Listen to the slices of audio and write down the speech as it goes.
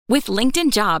With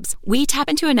LinkedIn Jobs, we tap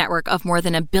into a network of more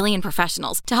than 1 billion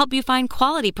professionals to help you find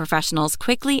quality professionals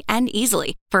quickly and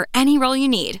easily for any role you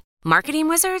need. Marketing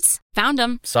wizards? Found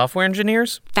them. Software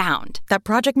engineers? Found. That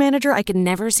project manager I could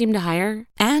never seem to hire?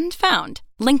 And found.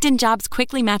 LinkedIn Jobs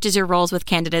quickly matches your roles with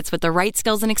candidates with the right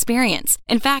skills and experience.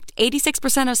 In fact,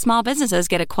 86% of small businesses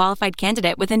get a qualified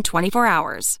candidate within 24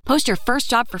 hours. Post your first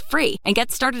job for free and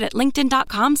get started at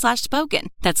linkedin.com/spoken.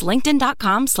 That's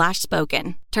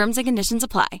linkedin.com/spoken. Terms and conditions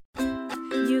apply.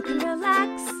 You can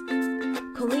relax.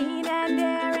 Colleen and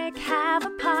Eric have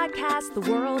a podcast. The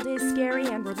world is scary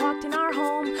and we're locked in our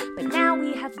home, but now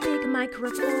we have big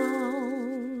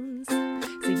microphones.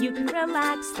 So you can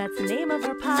relax. That's the name of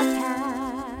our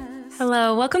podcast.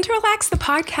 Hello, welcome to Relax the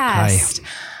Podcast. Hi.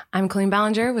 I'm Colleen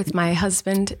Ballinger with my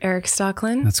husband, Eric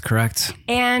Stocklin. That's correct.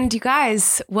 And you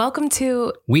guys, welcome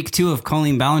to Week 2 of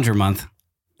Colleen Ballinger Month.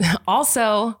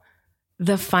 Also,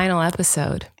 the final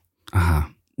episode.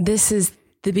 This is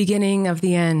the beginning of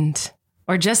the end.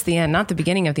 Or just the end, not the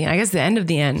beginning of the end. I guess the end of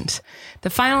the end.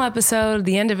 The final episode,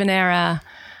 the end of an era.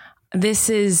 This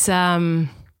is our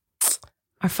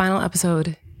final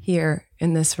episode here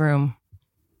in this room.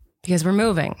 Because we're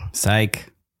moving.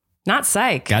 Psych. Not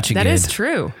psych. Gotcha. That good. is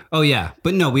true. Oh, yeah.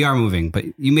 But no, we are moving. But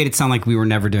you made it sound like we were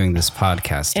never doing this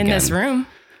podcast in again. this room.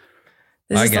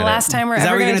 This is the last time we're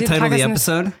ever going to title the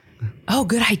episode? Oh,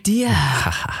 good idea.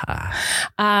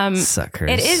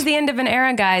 Suckers. It is the end of an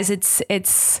era, guys.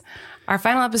 It's our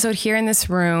final episode here in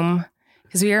this room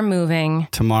because we are moving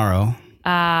tomorrow.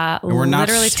 We're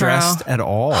not stressed at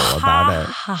all about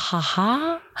it.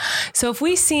 So if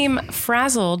we seem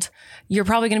frazzled, you're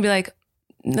probably going to be like,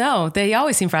 no, they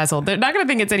always seem frazzled. They're not going to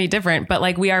think it's any different, but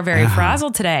like we are very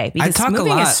frazzled today because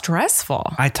moving is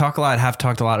stressful. I talk a lot, have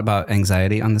talked a lot about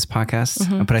anxiety on this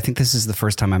podcast, but I think this is the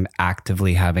first time I'm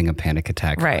actively having a panic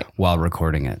attack while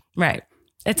recording it. Right.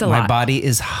 It's a lot. My body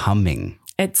is humming.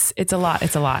 It's a lot.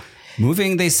 It's a lot.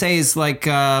 Moving, they say, is like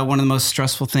one of the most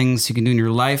stressful things you can do in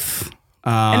your life.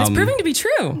 And it's proving to be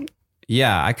true.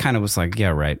 Yeah, I kind of was like, yeah,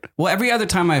 right. Well, every other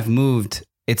time I've moved,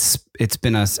 it's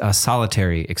been a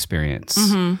solitary experience.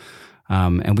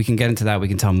 And we can get into that. We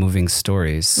can tell moving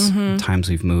stories, times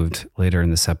we've moved later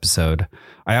in this episode.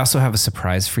 I also have a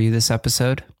surprise for you this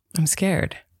episode. I'm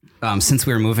scared. Since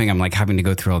we were moving, I'm like having to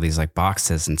go through all these like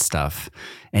boxes and stuff.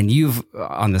 And you've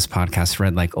on this podcast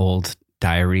read like old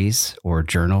diaries or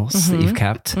journals that you've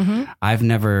kept. I've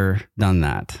never done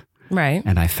that. Right.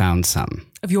 And I found some.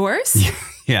 Of yours?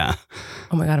 Yeah.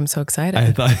 Oh my God, I'm so excited.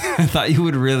 I thought you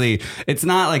would really, it's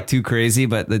not like too crazy,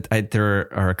 but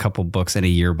there are a couple books and a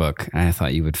yearbook, and I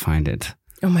thought you would find it.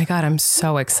 Oh my God, I'm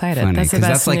so excited. Funny, that's the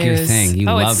best that's like news. your thing. You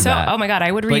love that. Oh my God,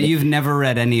 I would read But you've never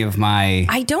read any of my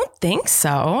I don't think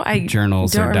so. I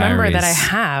journals don't or remember diaries. that I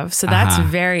have. So that's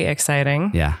very exciting.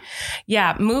 Yeah.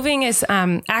 Yeah. Moving is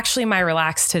actually my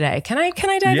relax today. Can I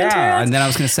dive into it? Yeah. And then I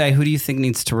was going to say, who do you think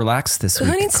needs to relax this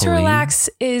week? Who needs to relax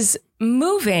is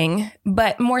moving,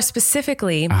 but more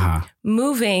specifically,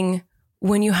 moving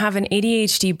when you have an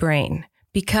ADHD brain,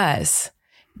 because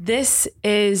this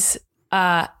is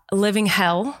living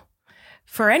hell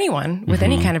for anyone with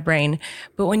any kind of brain.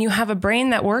 But when you have a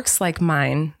brain that works like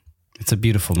mine, it's a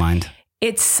beautiful mind.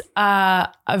 It's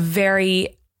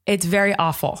very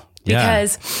awful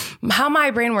because how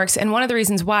my brain works. And one of the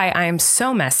reasons why I am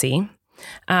so messy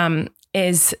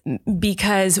is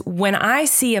because when I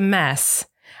see a mess,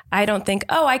 I don't think,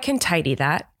 oh, I can tidy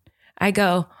that. I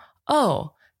go,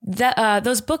 oh,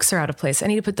 those books are out of place. I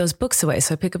need to put those books away.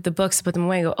 So I pick up the books, put them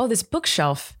away. I go, oh, this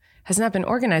bookshelf has not been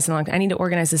organized in a long time. I need to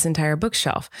organize this entire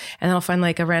bookshelf. And then I'll find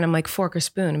like a random like fork or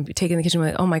spoon and take it in the kitchen and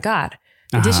be like, oh my God,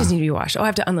 the dishes need to be washed. Oh, I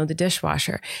have to unload the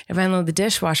dishwasher. If I unload the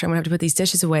dishwasher, I'm gonna have to put these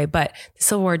dishes away. But the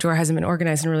silverware drawer hasn't been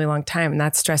organized in a really long time. And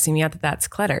that's stressing me out that that's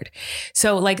cluttered.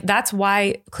 So like, that's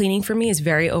why cleaning for me is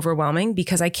very overwhelming,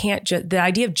 because I can't the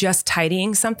idea of just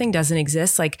tidying something doesn't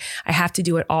exist. Like I have to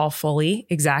do it all fully,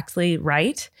 exactly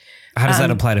right. How does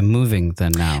that apply to moving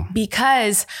then now?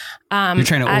 Because you're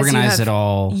trying to organize it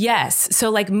all. Yes. So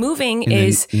like moving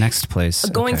is next place.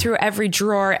 Going through every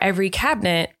drawer, every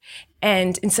cabinet.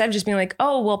 And instead of just being like,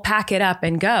 oh, we'll pack it up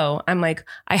and go, I'm like,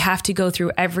 I have to go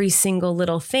through every single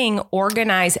little thing,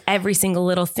 organize every single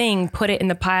little thing, put it in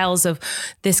the piles of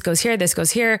this goes here, this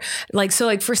goes here. Like, so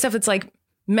like for stuff, it's like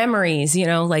memories, you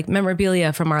know, like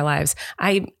memorabilia from our lives.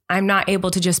 I'm not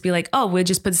able to just be like, oh, we'll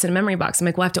just put this in a memory box. I'm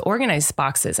like, we'll have to organize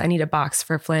boxes. I need a box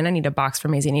for Flynn. I need a box for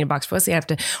Maisie. I need a box for Wesley. I have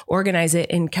to organize it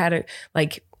in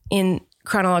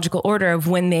chronological order of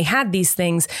when they had these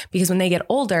things, because when they get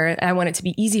older, I want it to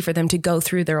be easy for them to go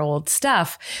through their old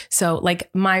stuff. So like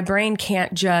my brain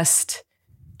can't just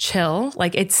chill.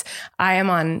 Like I am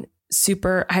on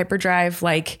super hyperdrive.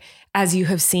 Like as you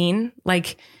have seen,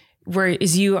 like,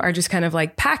 whereas you are just kind of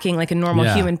like packing like a normal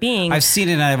human being. I've seen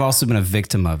it, and I've also been a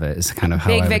victim of it. Is kind of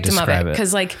how I would describe it.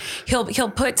 Because like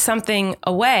he'll put something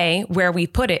away where we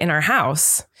put it in our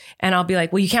house, and I'll be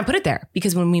like, well, you can't put it there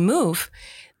because when we move,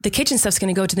 the kitchen stuff's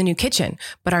going to go to the new kitchen,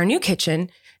 but our new kitchen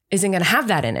isn't going to have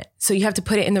that in it. So you have to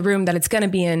put it in the room that it's going to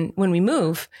be in when we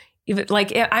move. Even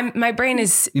like my brain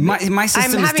is my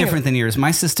system is different than yours.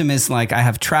 My system is like I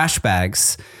have trash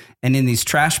bags, and in these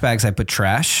trash bags I put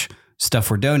trash, stuff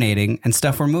we're donating, and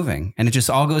stuff we're moving, and it just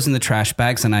all goes in the trash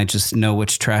bags, and I just know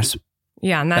which trash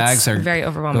and that's bags are very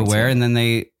overwhelming. Go where, and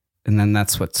then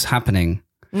that's what's happening.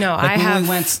 No, like when we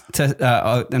went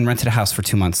to and rented a house for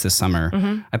 2 months this summer,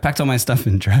 I packed all my stuff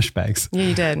in trash bags. Yeah,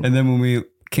 you did. And then when we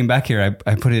came back here,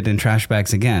 I put it in trash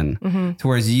bags again. To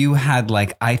whereas you had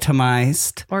like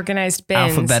itemized, organized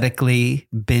bins, alphabetically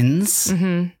bins,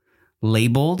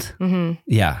 labeled.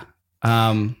 Yeah.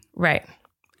 Right.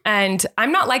 And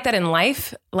I'm not like that in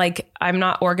life. Like I'm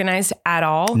not organized at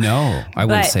all. No, I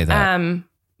wouldn't say that.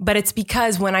 But it's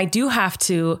because when I do have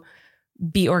to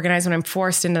be organized, when I'm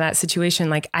forced into that situation,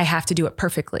 like I have to do it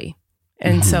perfectly.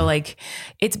 And so like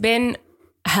it's been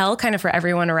hell kind of for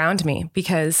everyone around me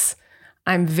because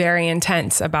I'm very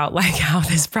intense about like how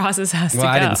this process has to go.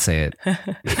 Well, I didn't say it.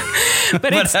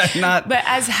 but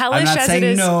as hellish as it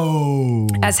is,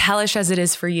 as hellish as it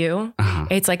is for you,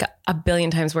 it's like a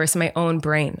billion times worse in my own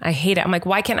brain. I hate it. I'm like,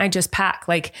 why can't I just pack?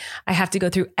 Like I have to go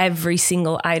through every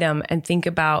single item and think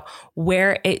about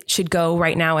where it should go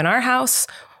right now in our house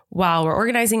while we're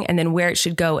organizing, and then where it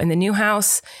should go in the new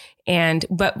house.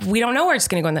 But we don't know where it's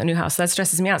going to go in that new house. So that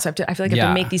stresses me out. So I feel like I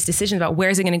have to make these decisions about where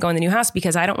is it going to go in the new house,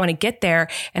 because I don't want to get there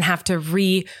and have to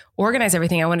reorganize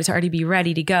everything. I want it to already be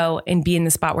ready to go and be in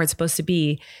the spot where it's supposed to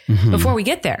be before we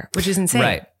get there, which is insane.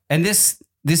 Right. And this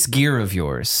gear of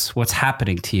yours, what's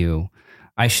happening to you,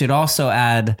 I should also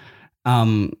add,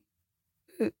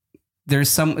 there's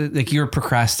some, like you're a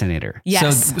procrastinator.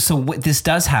 Yes. So this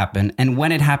does happen. And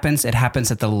when it happens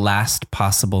at the last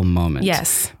possible moment.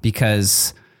 Yes.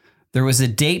 Because there was a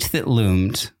date that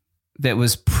loomed that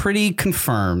was pretty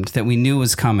confirmed that we knew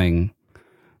was coming.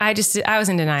 I was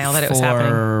in denial that it was happening.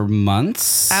 For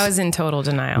months. I was in total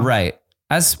denial. Right.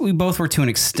 As we both were to an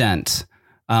extent.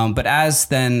 But as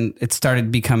then it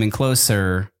started becoming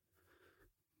closer,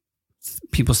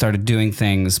 people started doing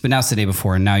things. But now it's the day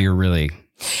before, and now you're really...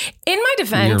 In my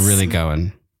defense... You're really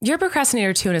going. You're a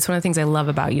procrastinator too, and it's one of the things I love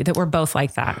about you, that we're both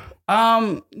like that.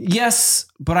 Yes,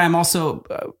 but I'm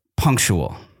also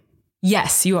punctual.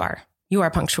 Yes, you are. You are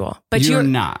punctual. But you're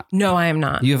not. No, I am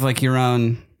not. You have like your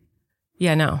own...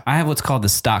 Yeah, no. I have what's called the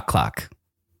stock clock.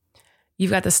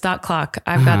 You've got the stock clock.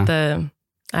 I've got the...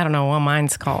 I don't know what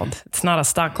mine's called. It's not a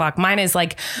stock clock. Mine is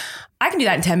like... I can do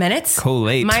that in 10 minutes.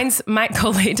 Collate. Mine's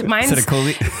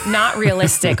not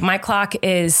realistic. My clock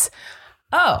is...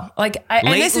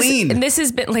 this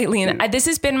has been lately, and this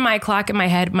has been my clock in my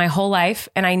head my whole life,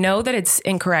 and I know that it's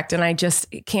incorrect, and I just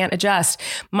can't adjust.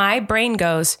 My brain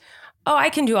goes, "Oh, I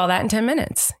can do all that in 10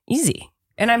 minutes, easy,"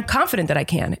 and I'm confident that I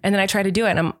can. And then I try to do it,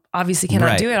 and I'm obviously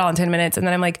cannot do it all in 10 minutes, and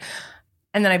then I'm like,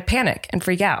 and then I panic and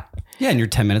freak out. Yeah, and you're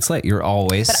 10 minutes late. You're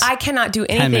always. But I cannot do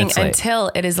anything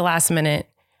until it is the last minute,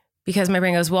 because my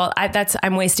brain goes, "Well,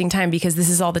 I'm wasting time because this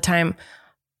is all the time."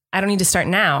 I don't need to start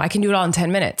now. I can do it all in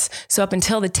 10 minutes. So up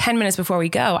until the 10 minutes before we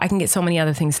go, I can get so many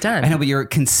other things done. I know, but you're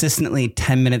consistently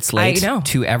 10 minutes late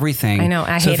to everything. I know.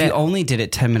 I hate it. So if you only did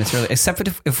it 10 minutes early, except for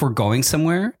if we're going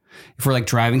somewhere, if we're like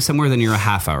driving somewhere, then you're a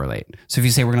half hour late. So if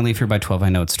you say we're going to leave here by 12, I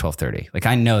know it's 12:30. Like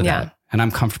I know that. Yeah. And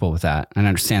I'm comfortable with that and I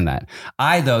understand that.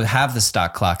 I, though, have the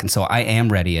stock clock. And so I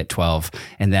am ready at 12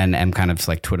 and then am kind of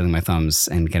like twiddling my thumbs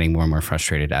and getting more and more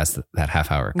frustrated as that half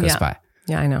hour goes by.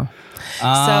 Yeah, I know.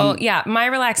 So yeah, my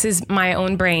relax is my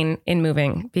own brain in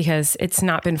moving because it's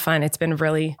not been fun. It's been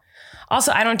really,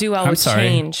 also I don't do well with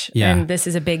change and this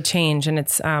is a big change and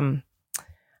it's,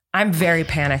 I'm very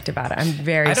panicked about it. I'm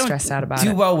very stressed out about it. I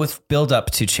don't do well with build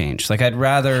up to change. Like I'd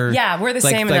rather... Yeah, we're the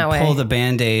same in that way. Pull the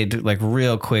Band-Aid like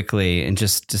real quickly and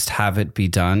just have it be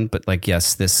done. But like,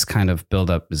 yes, this kind of build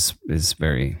up is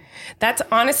very... That's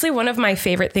honestly one of my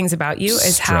favorite things about you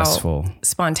is stressful. How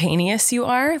spontaneous you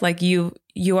are. Like you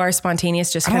are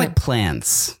spontaneous. Just I don't like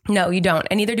plans. No, you don't.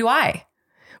 And neither do I.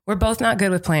 We're both not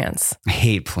good with plans. I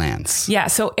hate plans. Yeah.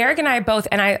 So Eric and I both,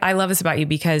 and I love this about you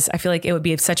because I feel like it would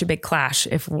be such a big clash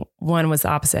if one was the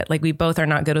opposite. Like we both are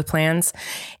not good with plans.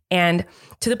 And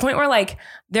to the point where like,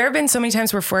 there have been so many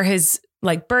times where for his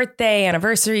like birthday,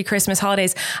 anniversary, Christmas,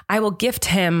 holidays, I will gift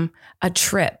him a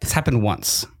trip. It's happened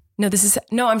once. I'm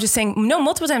just saying,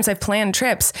 multiple times I've planned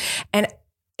trips and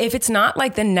if it's not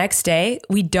like the next day,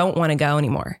 we don't want to go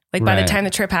anymore. Like by the time the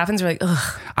trip happens, we're like,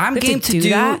 ugh. I'm game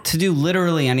to do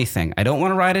literally anything. I don't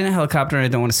want to ride in a helicopter and I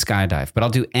don't want to skydive, but I'll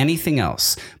do anything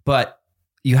else. But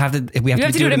we have to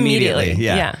do it immediately.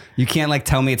 Yeah. You can't like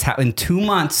tell me it's in 2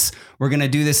 months, we're going to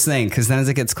do this thing. Cause then as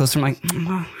it gets closer, I'm like,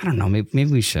 I don't know, maybe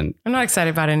we shouldn't. I'm not excited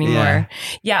about it anymore.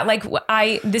 Yeah. Like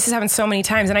this has happened so many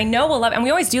times and I know we'll love it. And we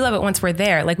always do love it once we're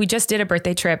there. Like we just did a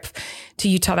birthday trip to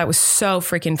Utah. That was so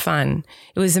freaking fun.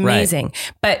 It was amazing.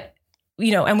 Right. But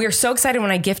and we were so excited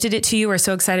when I gifted it to you. We were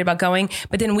so excited about going,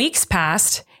 but then weeks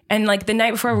passed. And like the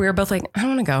night before we were both like, I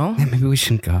don't want to go. Yeah, maybe we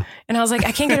shouldn't go. And I was like,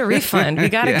 I can't get a refund. We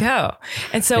got to go.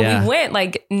 And so we went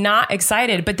like not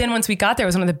excited. But then once we got there, it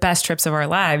was one of the best trips of our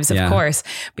lives, of course.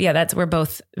 But yeah, we're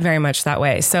both very much that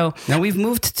way. So now we've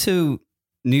moved to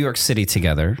New York City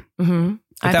together. Mm-hmm.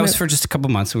 But that was for just a couple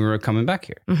months. We were coming back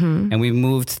here. Mm-hmm. And we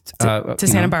moved to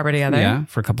Santa Barbara together. Yeah,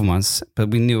 for a couple months.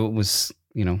 But we knew it was,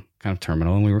 kind of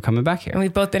terminal and we were coming back here. And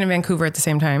we've both been in Vancouver at the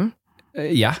same time.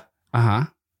 Yeah. Uh-huh.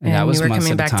 And that was we were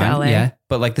coming back to LA. Yeah.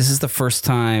 But like, this is the first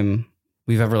time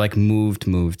we've ever like moved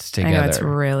together. I know, it's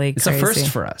really crazy. It's a first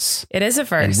for us. It is a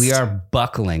first. And we are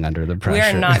buckling under the pressure. We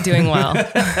are not doing well.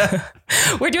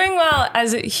 We're doing well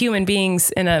as human beings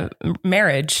in a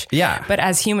marriage. Yeah. But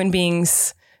as human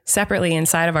beings separately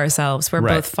inside of ourselves, we're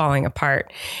both falling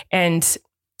apart. And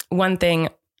one thing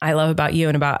I love about you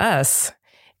and about us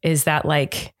is that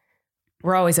like,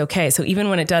 we're always okay. So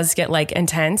even when it does get like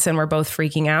intense and we're both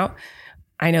freaking out,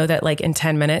 I know that like in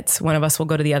 10 minutes, one of us will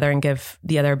go to the other and give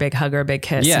the other a big hug or a big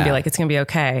kiss and be like, it's going to be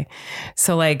okay.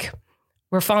 So like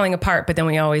we're falling apart, but then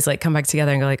we always like come back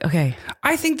together and go like, okay.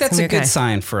 I think that's a good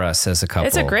sign for us as a couple.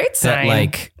 It's a great sign. That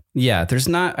like,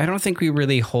 I don't think we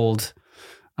really hold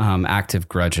active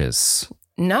grudges.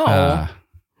 No.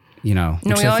 No,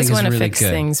 we always want to fix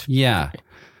things. Yeah.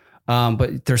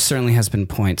 But there certainly has been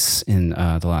points in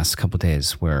the last couple of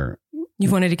days where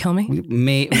you've wanted to kill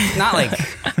me? Not like,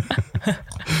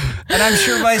 and I'm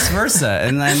sure vice versa.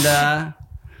 And then,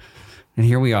 and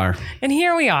here we are. And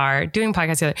here we are doing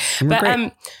podcasts together.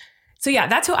 But, so yeah,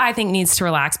 that's who I think needs to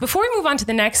relax. Before we move on to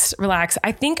the next relax,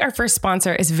 I think our first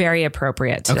sponsor is very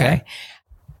appropriate today. Okay.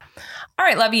 All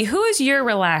right, Lovey, who is your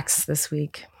relax this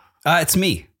week? It's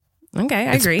me. Okay,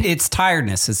 I agree. It's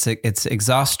tiredness. It's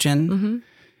exhaustion. Mm-hmm.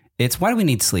 It's why do we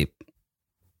need sleep?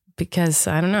 Because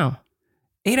I don't know.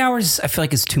 8 hours, I feel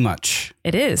like is too much.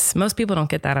 It is. Most people don't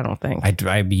get that, I don't think.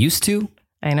 I used to.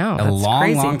 I know. A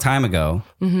long time ago.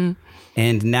 Mm-hmm.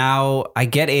 And now I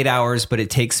get 8 hours, but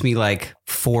it takes me like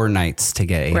 4 nights to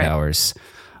get 8 hours.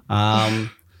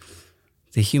 The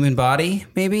human body,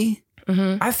 maybe?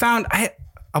 Mm-hmm.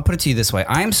 I'll put it to you this way.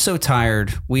 I am so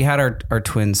tired. We had our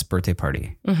twins' birthday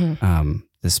party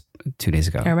this 2 days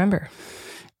ago. I remember.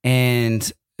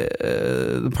 And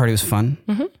the party was fun.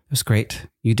 Mm-hmm. It was great.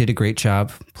 You did a great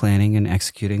job planning and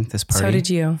executing this party. So did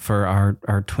you. For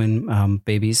our twin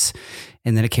babies.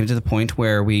 And then it came to the point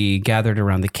where we gathered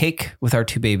around the cake with our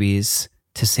 2 babies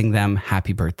to sing them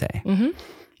happy birthday. Mm-hmm.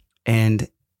 And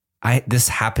this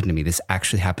happened to me. This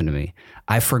actually happened to me.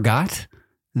 I forgot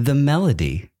the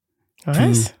melody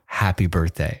to happy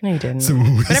birthday. No, you didn't. So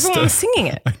but everyone was singing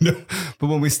it. I know. But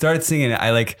when we started singing it,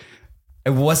 I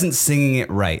wasn't singing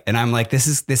it right. And I'm like, this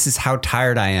is how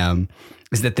tired I am,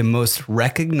 is that the most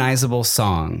recognizable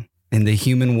song in the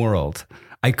human world,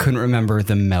 I couldn't remember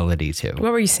the melody to.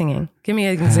 What were you singing? Give me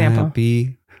an example.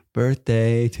 Happy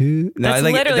birthday to... That's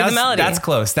literally the melody. That's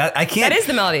close. I can't... That is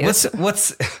the melody.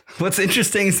 What's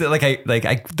interesting is that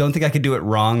I don't think I could do it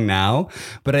wrong now,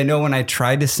 but I know when I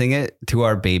tried to sing it to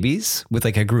our babies with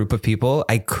like a group of people,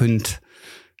 I couldn't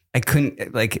it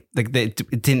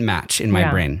didn't match in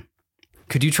my brain.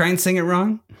 Could you try and sing it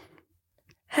wrong?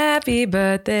 Happy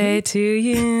birthday to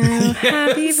you. Yes.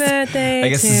 Happy birthday to you. I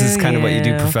guess this is kind of what you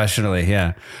do professionally.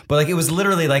 Yeah. But like, it was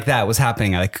literally like that was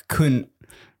happening. I couldn't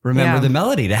remember the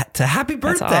melody to happy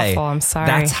birthday. That's awful. I'm sorry.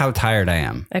 That's how tired I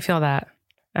am. I feel that.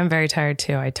 I'm very tired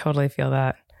too. I totally feel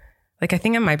that. Like, I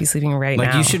think I might be sleeping right now.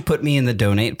 Like, you should put me in the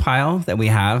donate pile that we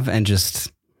have and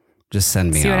just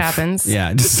send me see off. What happens.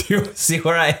 Yeah, just see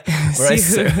where I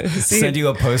send you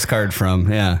a postcard from.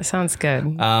 Yeah, sounds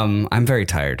good. I'm very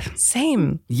tired.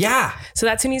 Same. Yeah. So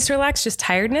that's who needs to relax. Just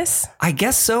tiredness. I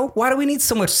guess so. Why do we need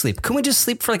so much sleep? Couldn't we just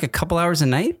sleep for like a couple hours a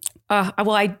night?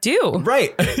 Well, I do.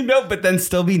 Right. No, but then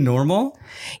still be normal.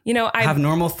 I have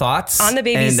normal thoughts on the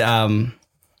baby's and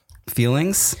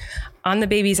feelings. On the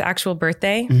baby's actual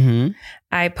birthday, mm-hmm.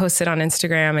 I posted on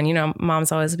Instagram, and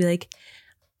moms always be like,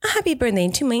 happy birthday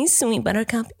to my sweet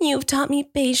buttercup. You've taught me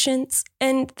patience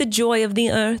and the joy of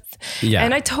the earth. Yeah.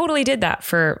 And I totally did that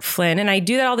for Flynn. And I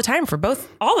do that all the time for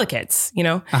all the kids, you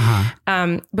know.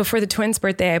 Before the twins'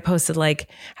 birthday, I posted like,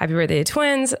 happy birthday to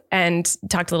twins, and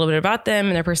talked a little bit about them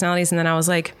and their personalities. And then I was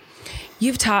like,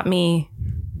 you've taught me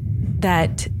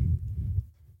that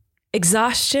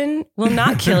exhaustion will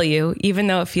not kill you, even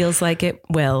though it feels like it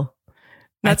will.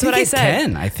 That's what I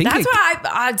said. I think that's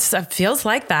what it feels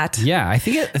like that. Yeah, I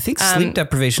think sleep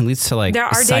deprivation leads to like there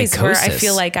are psychosis. days where I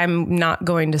feel like I'm not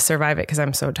going to survive it because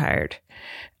I'm so tired.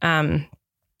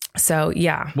 So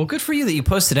yeah. Well, good for you that you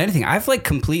posted anything. I've like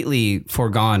completely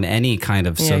foregone any kind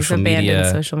of social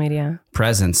media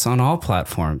presence on all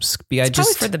platforms. It's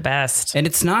probably for the best. And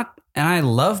it's not. And I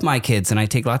love my kids, and I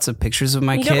take lots of pictures of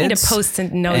my kids. You don't need to post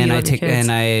and know you love your kids.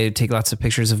 And I take lots of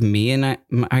pictures of me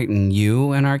and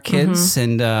you and our kids,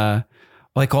 and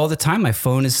like all the time, my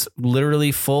phone is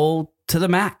literally full to the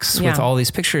max with all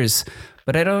these pictures.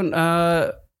 But I don't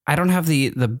have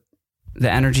the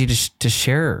energy to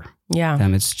share.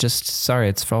 Them. It's just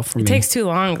it's all for me. It takes too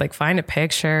long. Like find a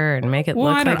picture and make it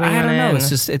look like I don't know. It's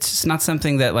just not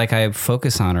something that like I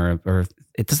focus on or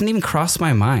it doesn't even cross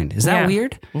my mind. Is that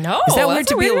weird? No. Is that weird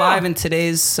to be alive in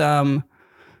today's day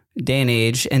and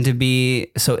age and to be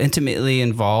so intimately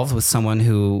involved with someone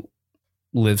who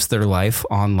lives their life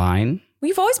online?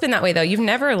 We've always been that way though. You've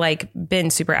never like been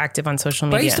super active on social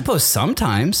media. But I used to post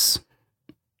sometimes.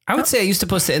 I would say I used to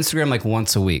post to Instagram like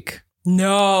once a week.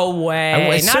 No way. I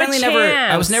was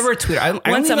never a tweeter.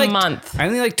 Once a month. I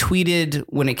only like tweeted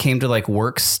when it came to like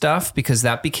work stuff because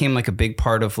that became like a big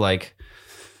part of like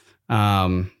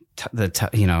the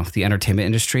entertainment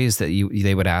industry is that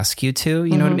they would ask you to,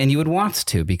 you know what I mean? And you would want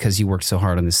to because you worked so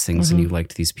hard on these things and you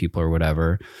liked these people or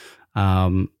whatever.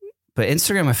 But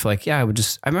Instagram, I feel like, I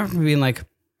remember being like,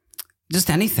 just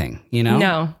anything, you know?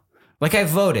 No. Like I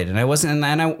voted and I wasn't,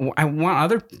 and I want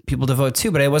other people to vote too,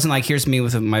 but I wasn't like, here's me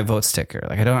with my vote sticker.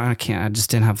 Like I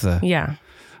just didn't have the. Yeah.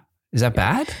 Is that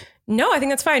bad? No, I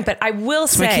think that's fine. But I will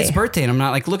say. It's my kid's birthday and I'm not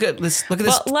like, look at this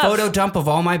photo dump of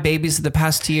all my babies of the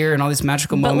past year and all these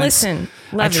magical moments. But listen,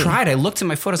 I looked at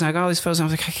my photos and I got all these photos and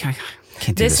I was like, I can't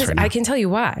do this right now. I can tell you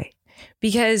why.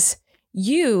 Because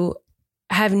you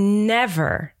have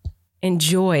never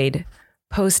enjoyed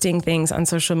posting things on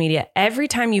social media. Every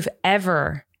time you've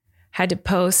ever had to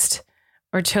post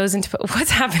or chosen to put,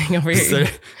 what's happening over here?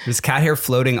 There's cat hair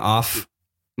floating off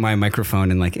my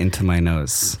microphone and like into my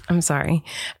nose. I'm sorry.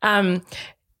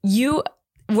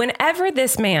 Whenever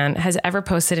this man has ever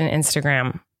posted an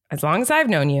Instagram, as long as I've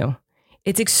known you,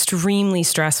 it's extremely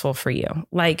stressful for you.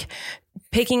 Like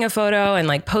picking a photo and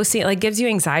like posting it like gives you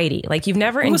anxiety. Like you've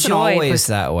never enjoyed. It wasn't always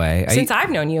that way. Since I've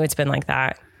known you, it's been like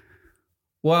that.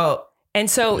 Well, and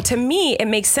so to me, it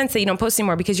makes sense that you don't post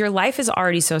anymore because your life is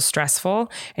already so stressful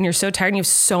and you're so tired and you have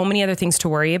so many other things to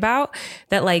worry about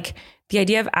that like the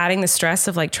idea of adding the stress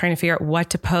of like trying to figure out what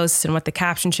to post and what the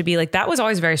caption should be, like that was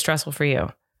always very stressful for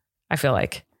you, I feel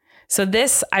like. So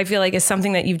this, I feel like, is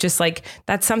something that you've just like,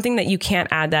 that's something that you can't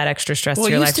add that extra stress to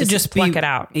your life. Just pluck it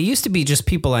out. It used to be just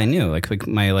people I knew, like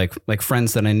my like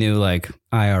friends that I knew like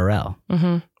IRL.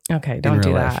 Mm-hmm. Okay, don't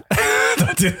do that.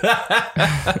 Don't do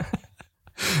that.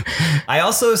 I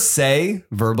also say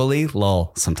verbally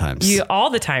lol sometimes. You all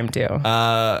the time do.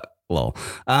 Lol.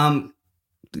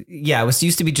 Yeah, it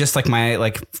used to be just like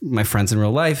my friends in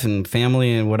real life and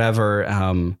family and whatever.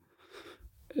 And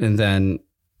then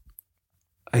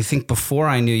I think before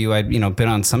I knew you, I'd been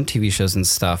on some TV shows and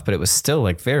stuff, but it was still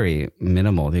like very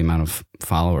minimal, the amount of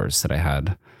followers that I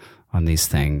had on these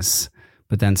things.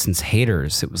 But then since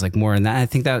haters, it was like more in that. I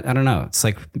think that, I don't know. It's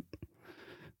like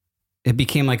it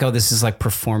became like, oh, this is like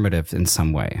performative in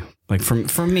some way. Like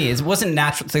for me, it wasn't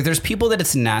natural. It's like there's people that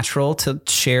it's natural to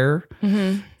share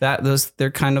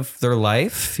they're kind of their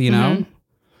life, you know.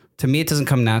 To me, it doesn't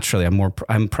come naturally. I'm a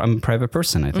private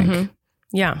person, I think.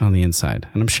 Yeah. On the inside,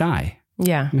 and I'm shy.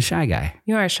 Yeah. I'm a shy guy.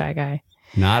 You are a shy guy.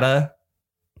 I'm not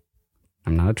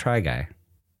a try guy.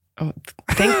 Oh,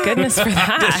 thank goodness for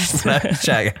that.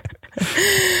 Shy guy.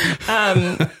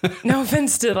 No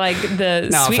offense to like the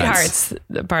sweethearts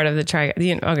part of the try.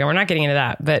 Okay, we're not getting into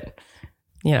that, but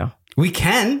we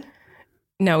can.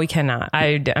 No, we cannot.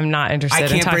 I'm not interested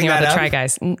in talking about the try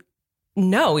guys.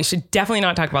 No, we should definitely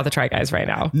not talk about the try guys right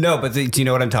now. No, but do you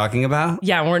know what I'm talking about?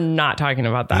 Yeah, we're not talking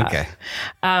about that. Okay.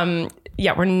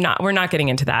 Yeah, we're not getting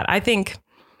into that. I think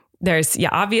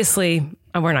obviously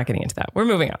we're not getting into that. We're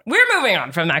moving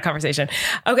on from that conversation.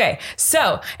 Okay.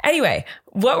 So anyway,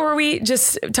 what were we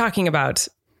just talking about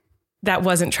that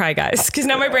wasn't Try Guys? Because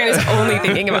now my brain is only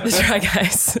thinking about the Try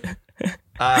Guys.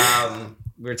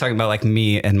 we were talking about like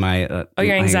me and my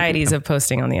your anxieties of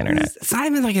posting on the internet. It's not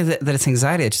even like that it's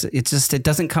anxiety. It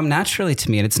doesn't come naturally to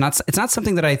me, and it's not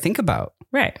something that I think about.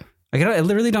 Right. Like I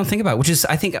literally don't think about it, which is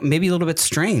I think maybe a little bit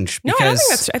strange. No, I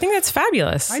think that's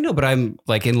fabulous. I know, but I'm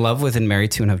like in love with and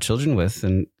married to and have children with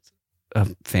and a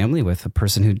family with a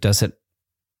person who does it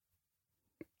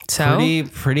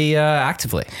pretty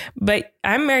actively. But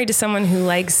I'm married to someone who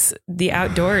likes the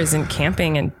outdoors and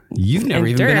camping, and you've never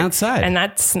even been outside, and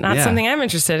that's not something I'm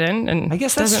interested in. And I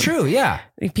guess that's true. Yeah,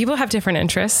 people have different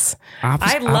interests.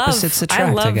 Opposites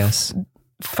attract, I guess.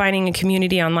 Finding a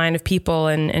community online of people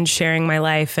and sharing my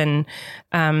life and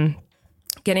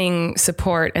getting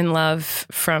support and love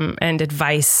from and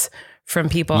advice from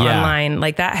people online.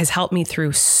 Like that has helped me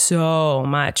through so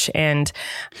much. And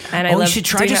I love you should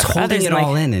try just holding it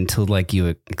all in until like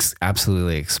you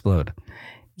absolutely explode.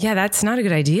 Yeah, that's not a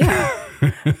good idea.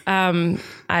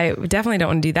 I definitely don't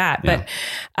want to do that.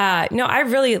 But no,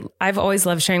 I've always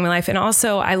loved sharing my life. And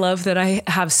also I love that I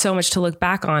have so much to look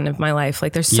back on of my life.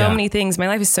 Like there's so many things. My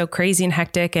life is so crazy and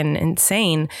hectic and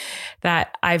insane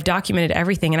that I've documented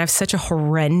everything. And I have such a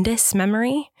horrendous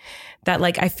memory that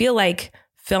like, I feel like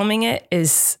filming it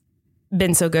is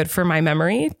been so good for my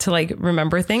memory to like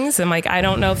remember things. And like, I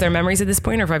don't know if they're memories at this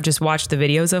point or if I've just watched the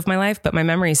videos of my life, but my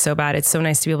memory is so bad. It's so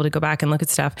nice to be able to go back and look at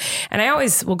stuff. And I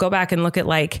always will go back and look at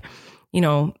like, you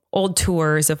know, old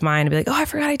tours of mine and be like, oh, I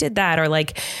forgot I did that. Or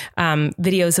like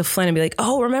videos of Flynn and be like,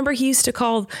 oh, remember he used to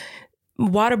call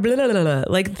water, blah, blah, blah, blah.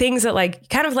 Like things that like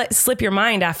kind of like slip your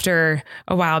mind after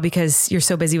a while because you're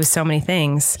so busy with so many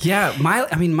things. Yeah.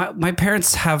 My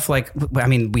parents have like,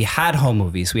 we had home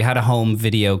movies. We had a home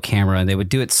video camera and they would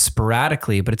do it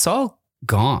sporadically, but it's all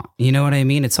gone. You know what I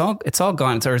mean? It's all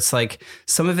gone. Or it's like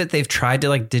some of it they've tried to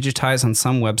like digitize on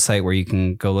some website where you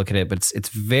can go look at it, but it's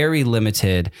very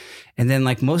limited. And then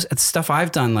like most stuff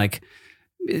I've done, like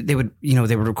they would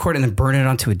record and then burn it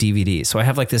onto a DVD. So I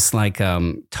have like this like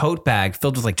tote bag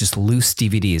filled with like just loose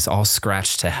DVDs, all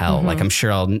scratched to hell. Mm-hmm. Like I'm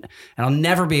sure I'll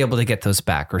never be able to get those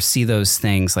back or see those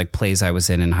things like plays I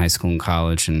was in high school and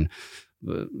college and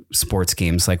sports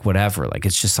games, like whatever. Like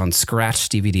it's just on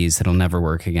scratched DVDs that'll never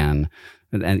work again.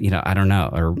 And, you know, I don't know,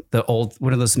 or the old,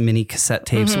 what are those mini cassette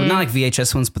tapes? Mm-hmm. Well, not like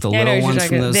VHS ones, but the little ones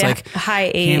from those like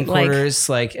high eight camcorders.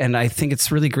 Like, and I think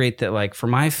it's really great that like for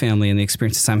my family and the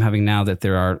experiences I'm having now that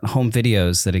there are home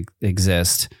videos that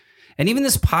exist. And even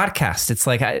this podcast, it's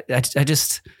like, I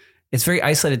just, it's very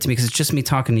isolated to me because it's just me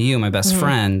talking to you, my best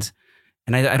friend.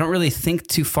 And I don't really think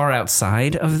too far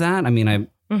outside of that. I mean,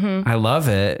 I love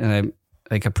it and I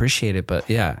like appreciate it, but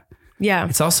yeah.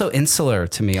 It's also insular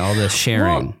to me, all the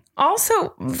sharing. Well,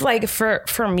 also, like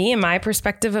for me and my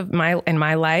perspective of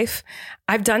my life,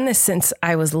 I've done this since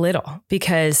I was little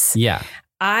because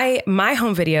my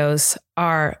home videos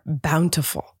are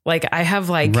bountiful. Like I have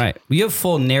like you have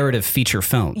full narrative feature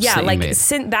films. Yeah, like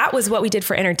that was what we did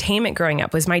for entertainment growing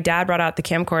up. Was my dad brought out the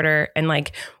camcorder and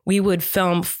like we would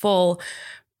film full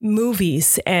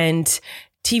movies and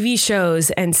TV shows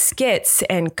and skits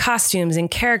and costumes and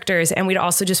characters. And we'd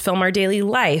also just film our daily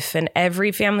life and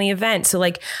every family event. So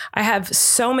like I have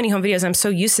so many home videos. I'm so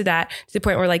used to that to the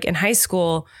point where like in high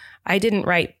school, I didn't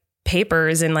write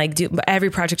papers and like do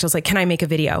every project. I was like, can I make a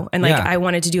video? And like, I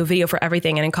wanted to do a video for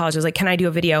everything. And in college, I was like, can I do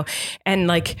a video? And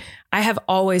like, I have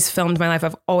always filmed my life.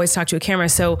 I've always talked to a camera.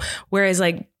 So whereas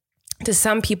like, to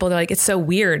some people, they're like, it's so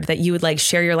weird that you would like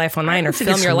share your life online or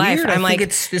film your life. I'm like,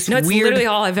 it's literally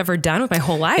all I've ever done with my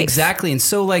whole life. Exactly. And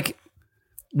so like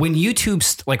when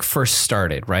YouTube like first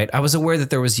started, right? I was aware that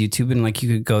there was YouTube and like you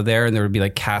could go there and there would be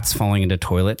like cats falling into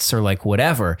toilets or like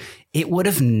whatever. It would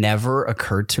have never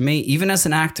occurred to me, even as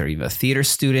an actor, even a theater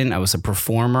student. I was a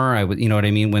performer. I would, you know what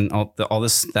I mean? When all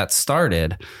this that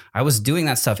started, I was doing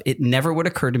that stuff. It never would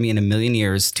occur to me in a million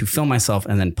years to film myself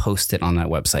and then post it on that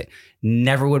website.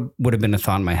 Never would have been a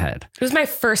thought in my head. It was my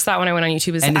first thought when I went on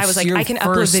YouTube. I was like, I can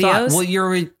upload videos. Well,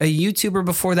 you're a YouTuber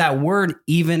before that word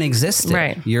even existed.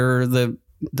 Right. You're the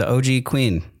OG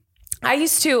queen. I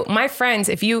used to, my friends,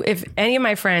 if any of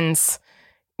my friends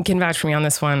can vouch for me on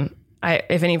this one,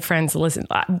 if any friends listen,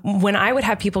 when I would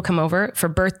have people come over for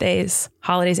birthdays,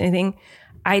 holidays, anything,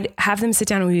 I'd have them sit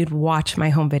down and we would watch my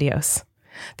home videos.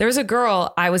 There was a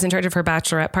girl, I was in charge of her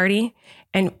bachelorette party,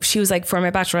 and she was like, for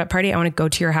my bachelorette party, I want to go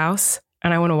to your house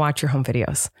and I want to watch your home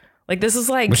videos. Like, this is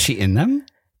like... Was she in them?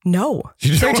 No.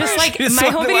 They're just like, my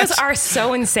home videos are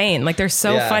so insane. Like, they're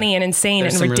so funny and insane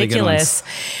and ridiculous.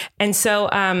 Really and so,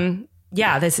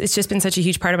 it's just been such a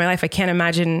huge part of my life. I can't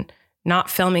imagine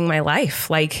not filming my life.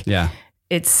 Like,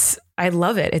 I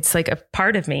love it. It's like a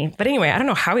part of me. But anyway, I don't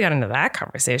know how we got into that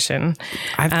conversation.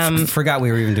 I forgot we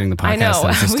were even doing the podcast. I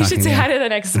know. We should say hi to the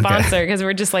next sponsor because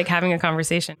we're just like having a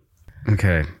conversation.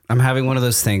 Okay. I'm having one of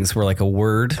those things where like a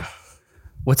word,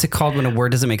 what's it called when a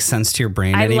word doesn't make sense to your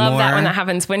brain anymore? I love that when that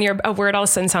happens. When a word all of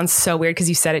a sudden sounds so weird because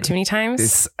you said it too many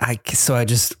times. So I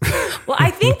just... Well,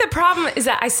 I think the problem is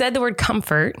that I said the word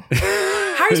comfort.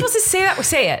 How are you supposed to say that?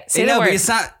 Say it. Say the word. But it's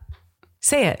not...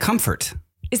 Say it. Comfort.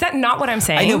 Is that not what I'm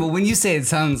saying? I know, but when you say it, it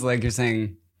sounds like you're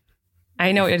saying...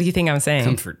 I know. What do you think I'm saying?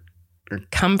 Comfort.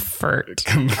 Comfort.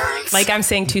 Like I'm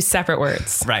saying two separate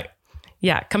words. Right.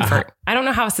 Yeah, comfort. I don't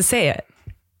know how else to say it.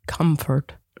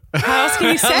 Comfort. How else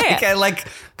can you say it? I like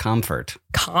comfort.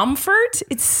 Comfort?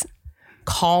 It's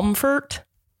comfort.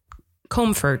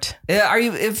 Comfort. Are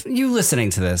you, if you listening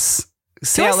to this,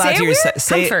 say Do I out loud say to it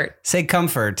yourself. weird? Comfort. Say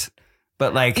comfort.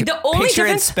 But like The only picture it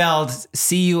difference- spelled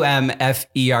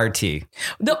CUMFERT.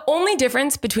 The only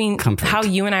difference between Comfort. how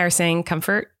you and I are saying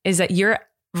comfort is that you're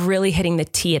really hitting the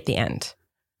T at the end.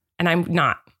 And I'm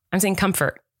not. I'm saying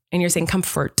comfort. And you're saying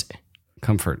comfort.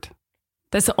 Comfort.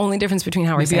 That's the only difference between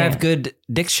how we're Maybe saying I have it. good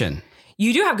diction.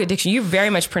 You do have good diction. You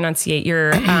very much pronunciate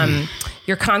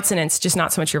your consonants, just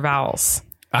not so much your vowels.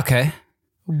 Okay.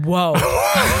 Whoa.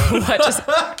 What just...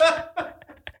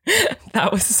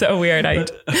 That was so weird.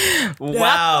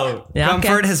 Wow. Yeah, okay.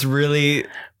 Comfort has really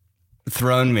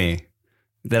thrown me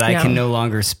that I Yeah. can no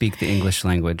longer speak the English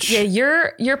language. Yeah,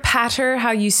 your patter,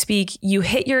 how you speak, you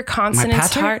hit your consonants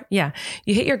patter? hard. Yeah,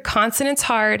 you hit your consonants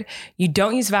hard. You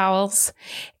don't use vowels,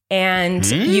 and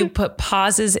you put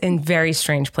pauses in very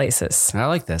strange places. I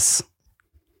like this.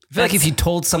 I feel like if you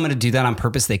told someone to do that on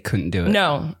purpose, they couldn't do it.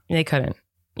 No, they couldn't.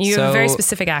 You have a So, very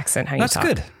specific accent. How you That's talk.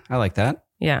 good. I like that.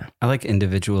 Yeah, I like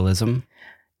individualism.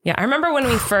 yeah. I remember when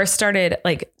we first started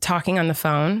like talking on the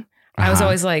phone. I was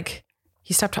always like,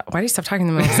 why do you stop talking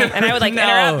to me? And I would like No.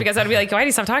 interrupt because I'd be like, why do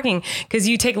you stop talking? Because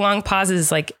you take long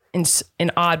pauses like in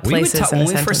odd places. in a When we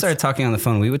sentence. first started talking on the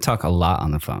phone, we would talk a lot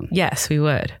on the phone. Yes, we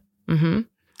would. Mm-hmm.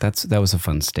 That was a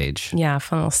fun stage. Yeah,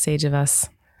 fun little stage of us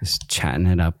Just chatting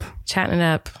it up. chatting it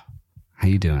up. How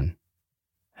you doing?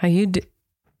 How you do?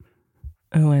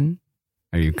 Owen.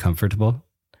 Are you comfortable?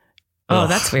 Oh,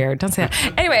 that's weird. Don't say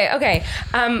that. Anyway, okay.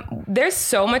 There's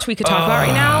so much we could talk about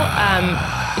right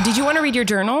now. Did you want to read your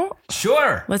journal?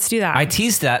 Sure. Let's do that. I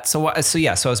teased that. So I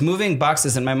was moving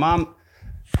boxes, and my mom,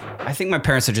 I think my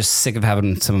parents are just sick of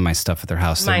having some of my stuff at their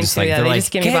house. Mine too, yeah. They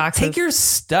just give me boxes. Take your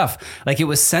stuff. Like it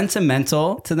was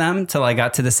sentimental to them till I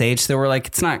got to this age. They were like,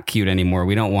 it's not cute anymore.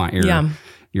 We don't want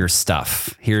your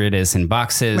stuff. Here it is in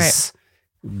boxes.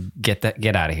 Right.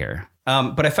 Get out of here.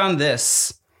 But I found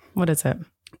this. What is it?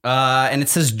 And it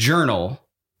says journal,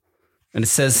 and it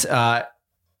says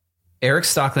Eric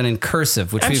Stockland in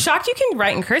cursive, which I'm shocked you can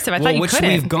write in cursive. I thought you couldn't.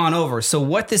 Which we've gone over. So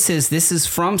what this is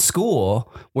from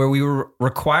school where we were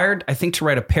required, I think, to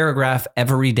write a paragraph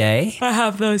every day. I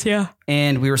have those, yeah.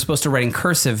 And we were supposed to write in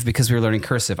cursive because we were learning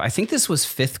cursive. I think this was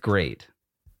 5th grade.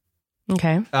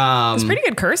 Okay. It's pretty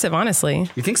good cursive, honestly.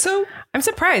 You think so? I'm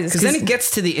surprised. Because then it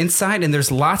gets to the inside and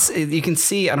there's lots, you can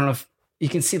see, I don't know if you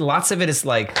can see lots of it is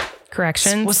like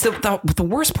corrections. What's the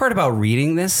worst part about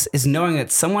reading this is knowing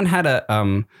that someone had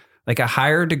a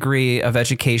higher degree of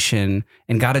education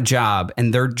and got a job,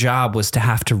 and their job was to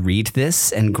have to read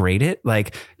this and grade it.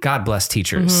 Like, God bless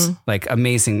teachers, like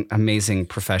amazing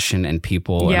profession and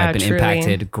people. Yeah, and I've been truly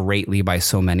impacted greatly by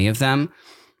so many of them.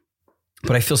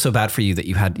 But I feel so bad for you that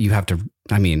you have to,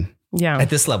 I mean, at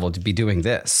this level to be doing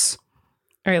this.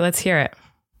 All right, let's hear it.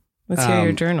 Let's hear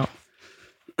your journal.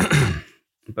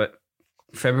 But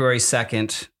February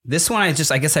 2nd, this one, I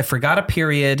guess I forgot a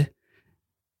period,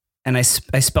 and I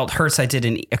spelled Hertz. I did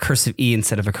a cursive E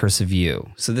instead of a cursive U.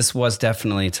 So this was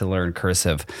definitely to learn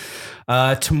cursive.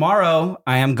 Tomorrow,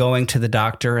 I am going to the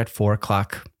doctor at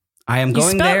 4:00. I am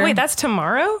going there. Wait, that's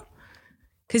tomorrow?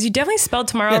 Because you definitely spelled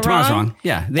tomorrow wrong. Yeah, tomorrow's wrong.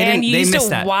 Yeah, they used missed a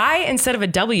that. Y instead of a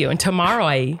W, and tomorrow.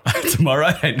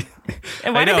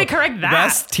 And why did they correct that?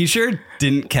 Best teacher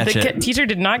didn't catch it. The teacher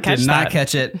did not catch that. Did not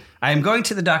catch it. I am going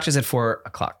to the doctor's at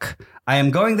 4:00. I am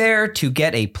going there to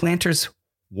get a plantar's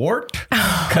wart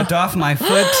cut off my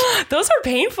foot. Those are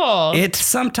painful. It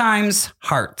sometimes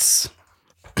hurts.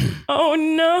 Oh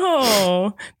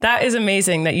no. That is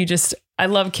amazing that I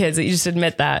love kids that you just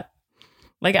admit that.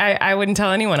 Like I wouldn't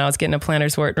tell anyone I was getting a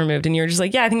plantar's wart removed, and you were just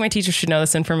like, yeah, I think my teacher should know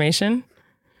this information.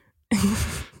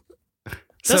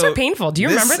 Those are painful. Do you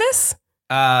remember this?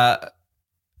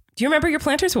 Do you remember your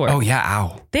plantar's wart? Oh yeah,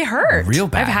 ow. They hurt. Real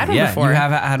bad. I've had one before. You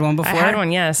have had one before? I had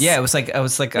one, yes. Yeah, it was like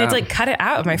it's like cut it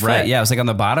out of my foot. Right, yeah, it was like on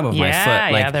the bottom of my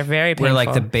foot. Like, yeah, they're very painful. Where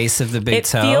like the base of the big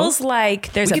toe. It feels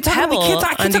like there's a pebble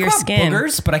under your skin.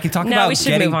 Boogers, but I can talk about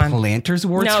getting plantar's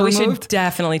warts removed. No, we should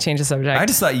definitely change the subject. I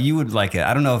just thought you would like it.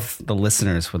 I don't know if the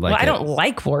listeners would like it. Well, I don't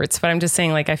like warts, but I'm just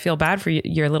saying, like, I feel bad for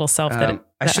your little self that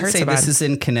I should hurts say so bad. this is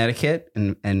in Connecticut,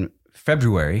 and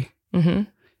February. Mm-hmm.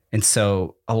 And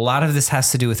so a lot of this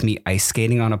has to do with me ice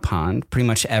skating on a pond. Pretty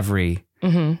much every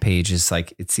page is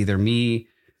like, it's either me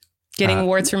getting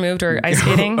warts removed or ice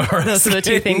skating. Those are the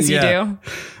two things you do.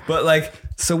 But like,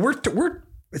 so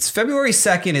it's February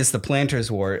 2nd is the planter's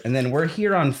wart. And then we're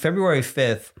here on February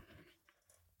 5th.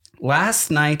 Last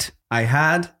night I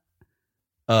had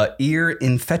ear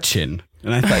infection.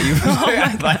 And I thought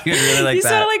you'd really like you that.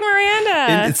 sound like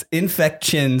Miranda. It's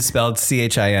infection spelled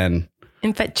CHIN.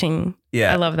 Infetching.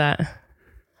 Yeah. I love that.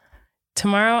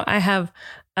 Tomorrow I have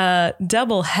a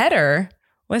double header.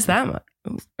 What's that?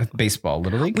 Baseball,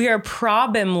 Little League? We are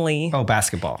probably. Oh,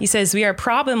 basketball. He says we are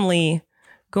probably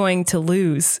going to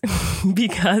lose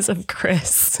because of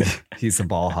Chris. He's a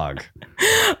ball hog.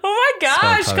 Oh my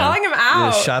gosh, calling him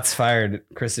out. Yeah, shots fired.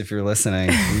 Chris, if you're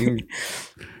listening.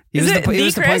 He Is was it the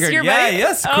Chris, point guard. your Yeah, buddy?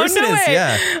 yes, Oh, Chris no it is. way.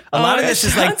 Yeah, a lot of this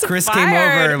is like shots Chris fired. came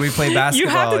over and we played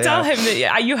basketball. You have to tell yeah. him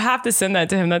that. You have to send that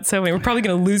to him. That's so funny. We're probably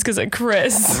going to lose because of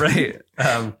Chris. Right.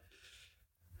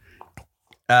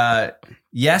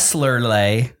 Yes,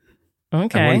 Lurley.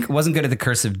 Okay. Wasn't good at the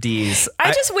cursive D's.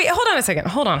 Wait. Hold on a second.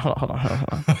 Hold on.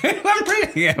 I'm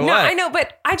reading it. No, What? I know,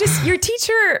 but your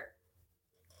teacher.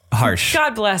 Harsh.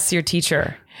 God bless your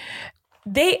teacher.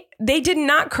 They did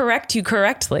not correct you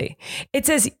correctly. It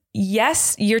says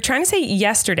yes. You're trying to say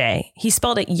yesterday. He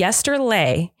spelled it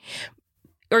yesterlay,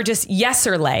 or just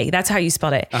yesterlay. That's how you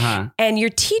spelled it. Uh-huh. And your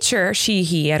teacher,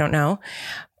 he, I don't know,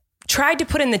 tried to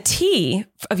put in the T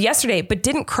of yesterday, but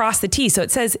didn't cross the T. So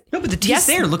it says No, but the T's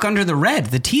there. Look under the red.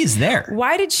 The T is there.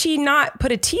 Why did she not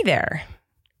put a T there?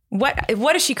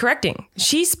 What is she correcting?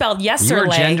 She spelled yesterlay.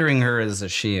 You're gendering her as a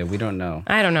she. We don't know.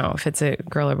 I don't know if it's a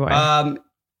girl or boy.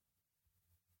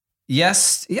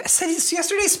 Yes,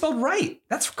 yesterday spelled right.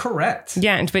 That's correct.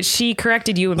 Yeah, but she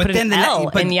corrected you and put an L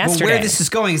in yesterday. But where this is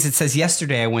going is it says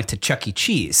yesterday I went to Chuck E.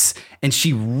 Cheese, and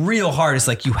she real hard is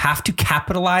like, you have to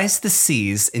capitalize the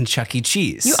C's in Chuck E.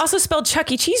 Cheese. You also spelled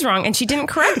Chuck E. Cheese wrong, and she didn't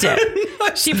correct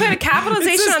it. She put a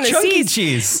capitalization on the Chuck E. C's.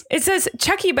 Cheese. It says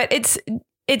Chucky, but it's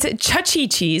Chuchy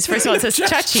Cheese. First of all, it says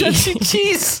Chuchy. Chuck E.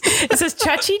 Cheese. It says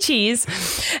Chuchy Cheese.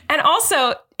 And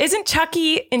also, isn't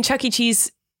Chucky in Chuck E.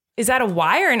 Cheese, is that a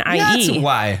Y or an IE? Yeah, it's a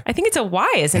Y. I think it's a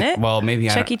Y, isn't it? Well, maybe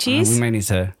Chuck E. Cheese? We might need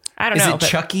to. I don't know. Is it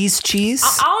Chuck E.'s cheese?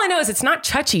 All I know is it's not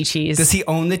Chuchy Cheese. Does he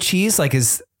own the cheese? Like,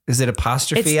 is it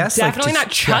apostrophe It's S? definitely like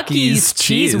not Chuck E.'s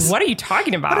cheese. What are you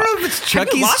talking about? I don't know if it's Chuck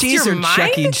Have you E.'s lost cheese your or mind?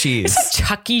 Chuck E. cheese. It's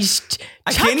Chuck E.'s.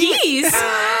 I Chuck can't even- E.'s.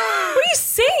 What are you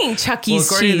saying, Chuck Well, E.'s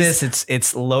according cheese? to this,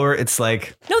 it's lower. It's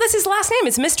like, No, that's his last name.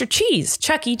 It's Mr. Cheese.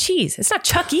 Chuck E. Cheese. It's not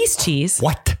Chuck E.'s cheese.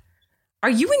 what? Are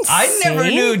you insane? I never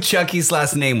knew Chuck E.'s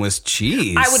last name was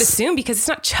Cheese. I would assume because it's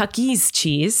not Chuck E.'s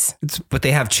cheese. But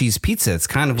they have cheese pizza. It's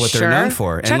kind of what Sure. they're known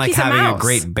for. And Chuck like E.'s a having a mouse.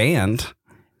 great band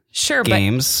Sure,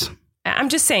 games. but I'm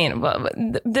just saying, well,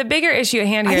 the bigger issue at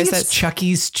hand I here think is it's that Chuck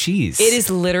E.'s cheese. it is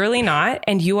literally not,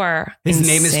 and you are His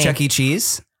insane. name is Chuck E.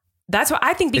 Cheese? That's what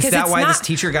I think because Is that it's why not this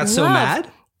teacher got so love.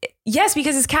 mad? Yes,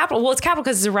 because it's capital. Well, it's capital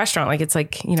because it's a restaurant. Like it's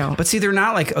like, you know. But see, they're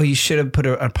not like, oh, you should have put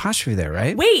an apostrophe there,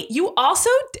 right? Wait, you also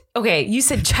okay? You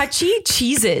said Chuchy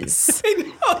Cheeses. I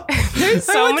know. There's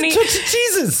so many. Chuck E.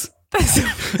 Cheeses.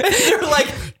 They're like,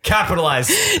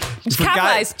 capitalized.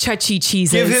 Capitalized Chuchy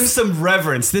Cheeses. Give him some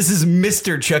reverence. This is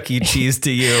Mr. Chuck E. Cheese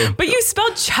to you. But you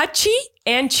spelled Chuchy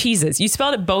and Cheeses. You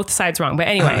spelled it both sides wrong. But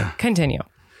anyway, continue.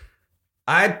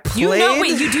 I played. You know,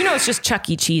 wait, you do know it's just Chuck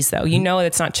E. Cheese, though. You know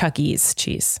it's not Chuck E.'s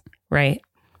cheese, right?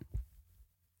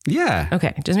 Yeah.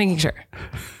 Okay, just making sure.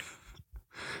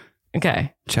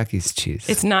 Okay. Chuck E.'s cheese.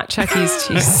 It's not Chuck E.'s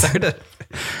cheese.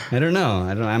 I don't know.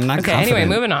 I'm not Okay, confident. anyway,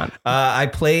 moving on. I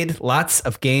played lots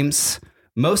of games.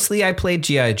 Mostly I played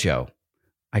G.I. Joe.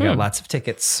 I got lots of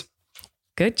tickets.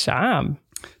 Good job.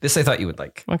 This I thought you would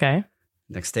like. Okay.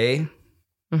 Next day,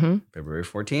 February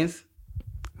 14th,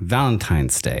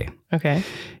 Valentine's Day. Okay.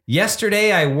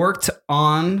 Yesterday, I worked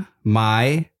on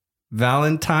my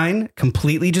Valentine,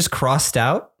 completely just crossed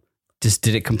out. Just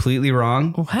did it completely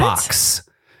wrong. What? Box.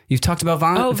 You've talked about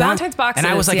Valentine's boxes.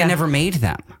 And I was like, yeah. I never made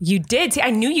them. You did. See, I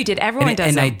knew you did. Everyone does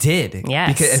And them. I did.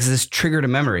 Yes. Because this triggered a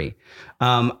memory.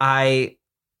 I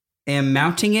am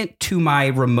mounting it to my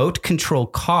remote control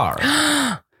car.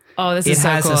 Oh, this It is so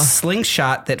has cool. a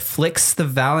slingshot that flicks the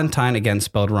Valentine, again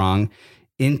spelled wrong,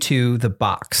 into the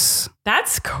box.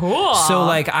 That's cool. So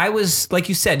like I was, like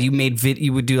you said,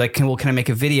 you would do like, can I make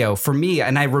a video for me?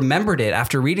 And I remembered it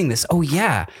after reading this. Oh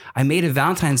yeah, I made a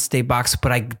Valentine's Day box,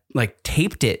 but I like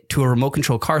taped it to a remote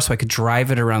control car so I could drive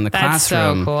it around the That's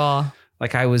classroom. so cool.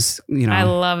 Like I was, I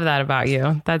love that about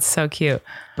you. That's so cute.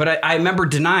 But I remember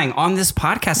denying on this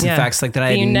podcast, in fact, like that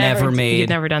I had never made You'd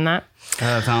never done that?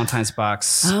 a Valentine's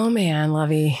box. Oh man,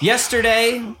 Lovey.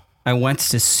 Yesterday, I went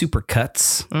to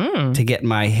Supercuts to get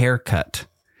my hair cut.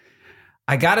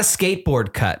 I got a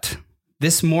skateboard cut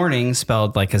this morning,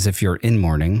 spelled like as if you're in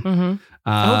mourning.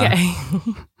 Okay.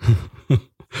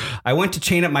 I went to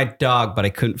chain up my dog, but I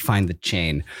couldn't find the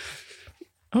chain.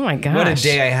 Oh my gosh. What a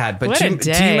day I had. But do you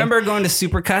remember going to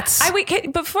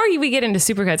Supercuts? Before we get into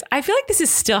Supercuts, I feel like this is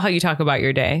still how you talk about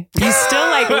your day. You still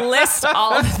like list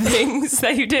all the things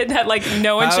that you did that like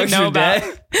no one should know about.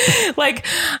 Like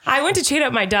I went to chain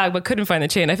up my dog, but couldn't find the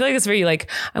chain. I feel like it's very like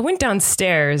I went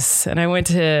downstairs and I went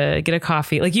to get a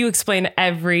coffee. Like you explain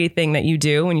everything that you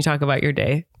do when you talk about your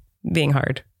day being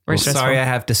hard. Or stressful. Sorry, I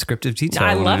have descriptive detail.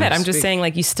 I love it. I'm just saying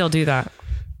like you still do that.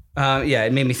 Yeah,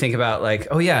 it made me think about like,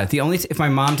 if my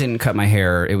mom didn't cut my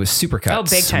hair, it was Supercuts. Oh,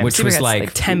 big time. Which Supercuts, was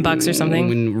like $10 or something.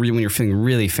 When you're feeling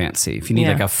really fancy. If you need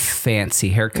like a fancy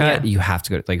haircut, you have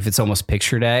to go, like if it's almost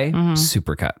picture day,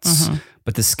 Supercuts.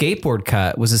 But the skateboard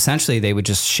cut was essentially, they would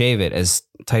just shave it as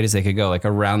tight as they could go, like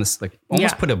around this, like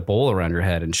almost put a bowl around your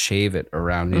head and shave it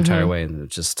around the entire way and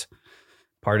just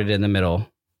parted in the middle.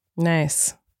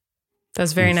 Nice.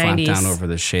 That's very 90s. Down over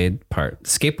the shade part.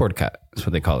 Skateboard cut is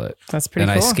what they call it. That's pretty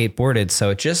cool. And I skateboarded. So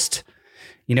it just,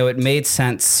 it made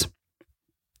sense.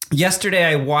 Yesterday,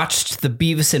 I watched the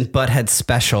Beavis and Butthead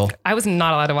special. I was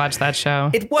not allowed to watch that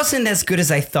show. It wasn't as good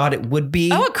as I thought it would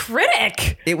be. Oh, a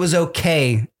critic. It was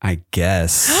okay, I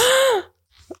guess.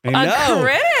 A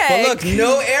critic. But look,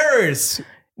 no errors.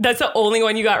 That's the only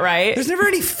one you got right. There's never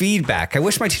any feedback. I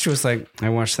wish my teacher was like, I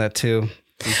watched that too.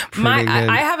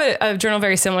 I have a journal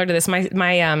very similar to this.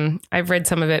 I've read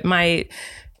some of it.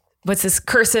 What's this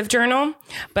cursive journal?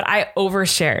 But I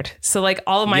overshared. So like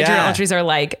all of my journal entries are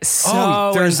like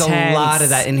so there's intense. A lot of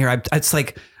that in here. It's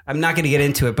like, I'm not going to get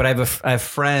into it, but I have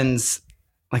friends.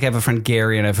 Like I have a friend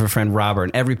Gary and I have a friend Robert,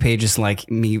 and every page is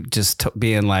like me just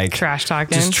being like trash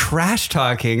talking. Just trash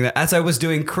talking. As I was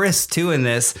doing Chris too in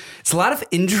this, it's a lot of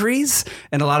injuries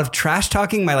and a lot of trash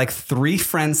talking. My like 3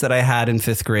 friends that I had in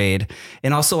 5th grade,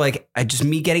 and also like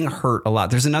me getting hurt a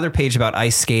lot. There's another page about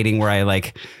ice skating where I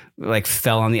like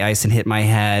fell on the ice and hit my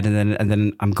head, and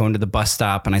then I'm going to the bus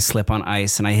stop and I slip on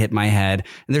ice and I hit my head.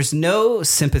 And there's no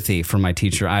sympathy from my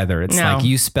teacher either. It's like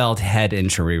you spelled head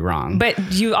injury wrong.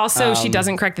 But you also she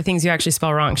doesn't correct the things you actually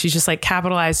spell wrong. She's just like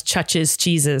capitalized chuches,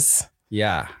 cheeses.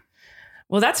 Yeah.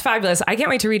 Well, that's fabulous. I can't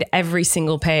wait to read every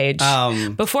single page.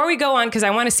 Before we go on, because I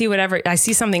want to see I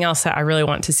see something else that I really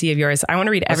want to see of yours. I want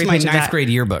to read every page of that. That's my 9th grade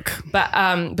yearbook.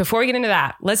 But before we get into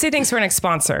that, let's say thanks for our next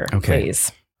sponsor,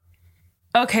 please.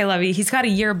 Okay, Lovey, he's got a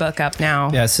yearbook up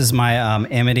now. Yeah, this is my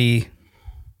Amity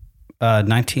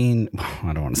 19...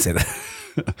 I don't want to say that.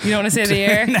 You don't want to say the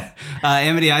year?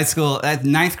 Amity High School at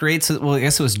 9th grade. So, I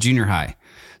guess it was junior high.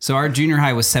 So our junior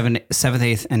high was 7th,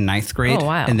 8th, and 9th grade. Oh,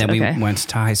 wow. And then we went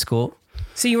to high school.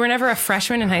 So you were never a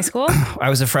freshman in high school? I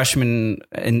was a freshman.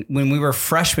 And when we were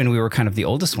freshmen, we were kind of the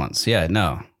oldest ones. Yeah,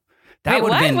 no. That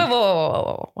would have been...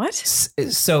 What?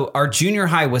 So our junior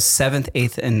high was 7th,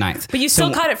 8th, and 9th. But you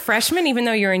still called it freshman even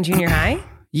though you're in junior high?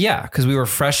 Yeah, because we were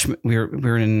freshmen. We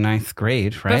were in 9th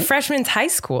grade, right? But freshman's high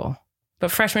school.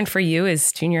 But freshman for you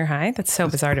is junior high? That's so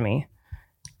bizarre to me.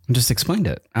 I just explained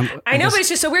it. I know, but it's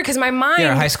just so weird because my mind...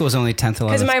 Yeah, high school is only 10th, 11th, 12th.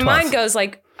 Because my mind goes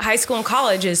like high school and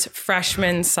college is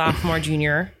freshman, sophomore,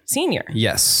 junior, senior.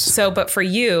 Yes. So, but for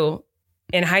you...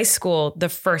 In high school, the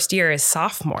first year is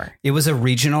sophomore. It was a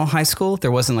regional high school.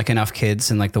 There wasn't like enough kids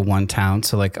in like the one town.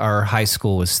 So like our high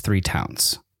school was 3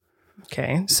 towns.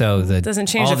 Okay. So doesn't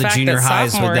change all the fact junior that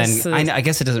highs would sophomores... I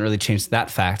guess it doesn't really change that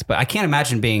fact, but I can't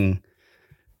imagine being,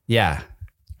 a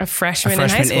freshman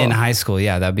in high school.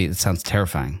 Yeah, it sounds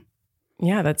terrifying.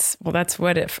 Yeah, that's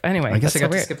what if, anyway. I guess I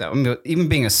got to skip that. I mean, even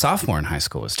being a sophomore in high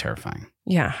school was terrifying.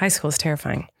 Yeah, high school is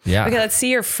terrifying. Yeah. Okay, let's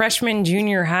see your freshman,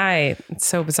 junior high. It's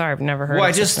so bizarre. I've never heard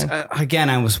of it.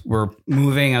 Again, we're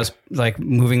moving. I was like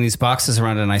moving these boxes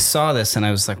around and I saw this and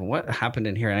I was like, what happened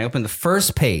in here? And I opened the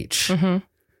first page. Mm-hmm.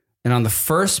 And on the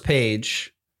first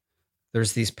page,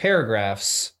 there's these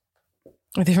paragraphs.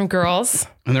 Are they from girls?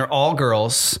 And they're all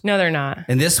girls. No, they're not.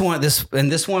 And this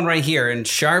one right here in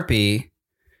Sharpie,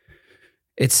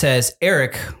 it says,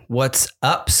 Eric, what's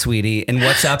up, sweetie? And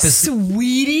what's up is...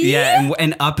 Sweetie? Yeah,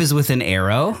 and up is with an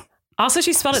arrow. Also,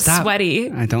 she spelled it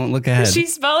sweaty. I don't look ahead. She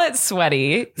spelled it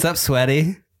sweaty. What's up,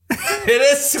 sweaty? It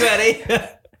is sweaty.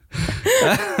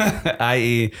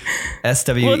 I-E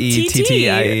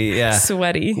S-W-E-T-T-I-E. Yeah.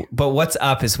 Sweaty. But what's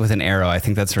up is with an arrow. I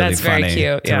think that's really funny. That's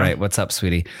very cute. To write, what's up,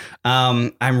 sweetie?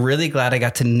 I'm really glad I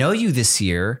got to know you this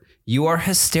year. You are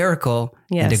hysterical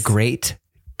and a great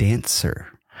dancer.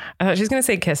 I thought she was going to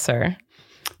say kiss her.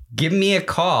 Give me a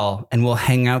call and we'll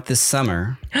hang out this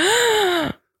summer.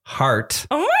 Heart.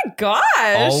 Oh my gosh.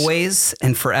 Always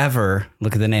and forever.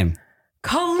 Look at the name.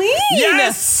 Colleen.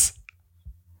 Yes.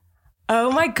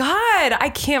 Oh my God.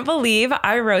 I can't believe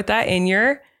I wrote that in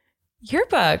your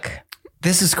yearbook.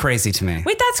 This is crazy to me.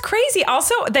 Wait, that's crazy.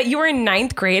 Also, that you were in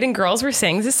 9th grade and girls were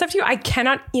saying this stuff to you. I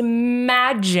cannot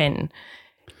imagine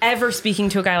ever speaking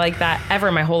to a guy like that ever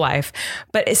in my whole life.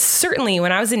 But it's certainly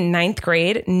when I was in 9th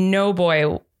grade, no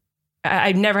boy,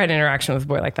 I've never had an interaction with a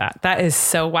boy like that. That is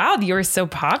so wild. You were so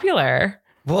popular.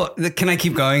 Well, can I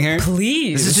keep going here?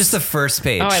 Please. This is just the first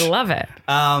page. Oh, I love it.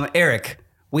 Eric,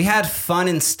 we had fun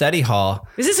in study hall.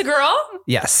 Is this a girl?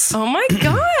 Yes. Oh my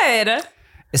God.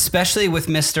 Especially with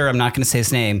Mr. I'm not going to say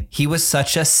his name. He was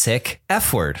such a sick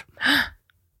F word.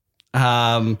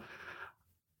 The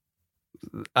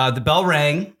bell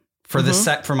rang for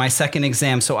for my second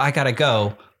exam, so I gotta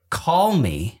go. Call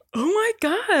me. Oh my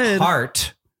God.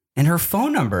 Heart and her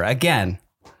phone number again.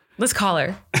 Let's call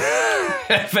her.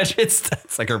 But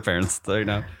it's like her parents, you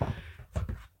know.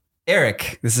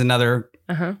 Eric, this is another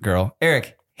girl.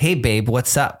 Eric, hey babe,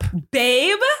 what's up?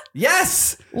 Babe?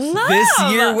 Yes. Love. This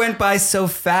year went by so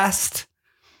fast.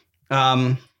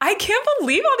 I can't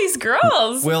believe all these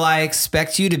girls. Will I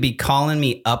expect you to be calling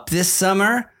me up this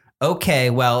summer? Okay,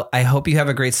 well, I hope you have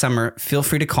a great summer. Feel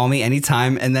free to call me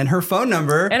anytime. And then her phone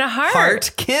number. And a heart.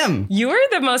 Heart Kim. You were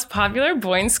the most popular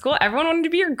boy in school. Everyone wanted to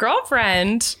be your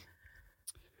girlfriend.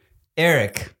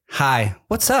 Eric, hi.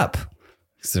 What's up?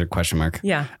 Is there a question mark?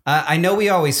 Yeah. I know we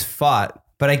always fought,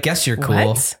 but I guess you're cool.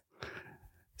 What?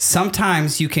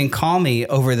 Sometimes you can call me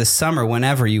over the summer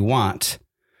whenever you want.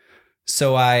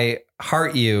 So I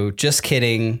heart you. Just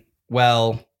kidding.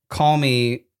 Well, call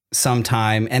me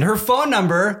sometime. And her phone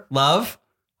number, love,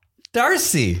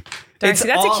 Darcy. Darcy,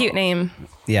 that's a cute name.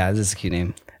 Yeah, this is a cute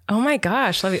name. Oh my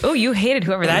gosh. Love you. Oh, you hated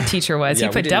whoever that teacher was. Yeah,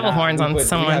 he put devil horns on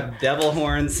someone. We have devil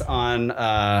horns on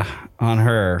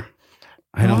her.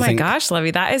 Oh my gosh,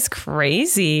 Lovey, that is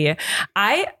crazy.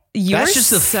 You were just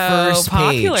the so first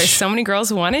popular. page. So many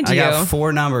girls wanted you. I got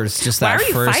 4 numbers. Just Why that were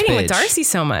you first fighting page. with Darcy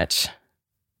so much?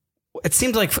 It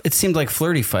seemed like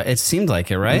flirty fight. It seemed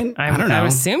like it, right? I don't know. I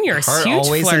would assume you're a Heart huge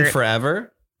always flirt. and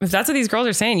forever. If that's what these girls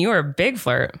are saying, you are a big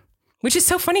flirt. Which is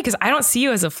so funny because I don't see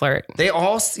you as a flirt. They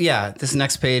all, this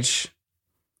next page.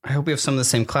 I hope we have some of the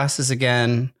same classes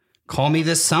again. Call me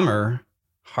this summer.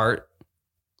 Heart,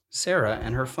 Sarah,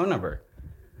 and her phone number.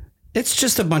 It's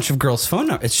just a bunch of girls' phone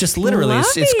numbers. It's just literally,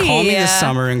 it's call me this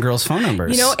summer and girls' phone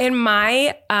numbers. You know, in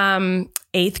my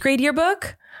 8th grade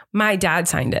yearbook, my dad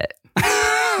signed it.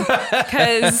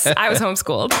 Because I was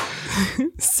homeschooled.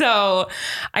 So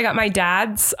I got my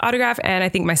dad's autograph and I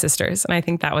think my sister's. And I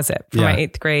think that was it for my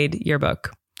 8th grade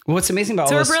yearbook. Well, what's amazing about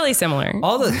so all we're those, really similar.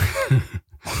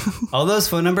 all those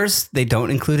phone numbers, they don't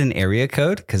include an area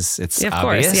code because it's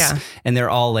obvious. Course, yeah. And they're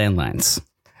all landlines.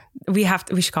 We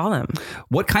should call them.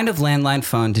 What kind of landline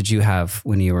phone did you have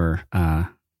when you were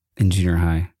in junior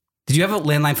high? Did you have a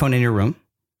landline phone in your room?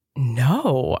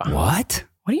 No. What?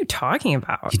 What are you talking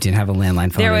about? You didn't have a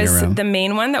landline phone in your room? There was the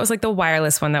main one that was like the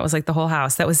wireless one that was like the whole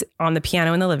house that was on the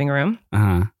piano in the living room.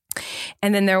 Uh-huh.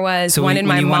 And then there was one in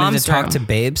my mom's room. When you wanted to talk to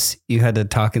babes, you had to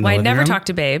talk in the living room? I never talked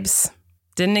to babes.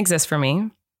 Didn't exist for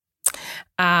me.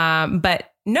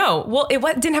 But no, well, it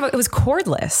was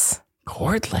cordless.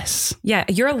 Cordless? Yeah,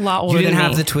 you're a lot older than me. You didn't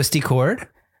have the twisty cord?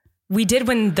 We did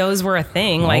when those were a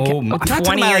thing, like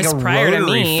 20 years like prior to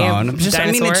me. Phone.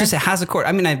 It has a cord.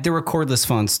 I mean, there were cordless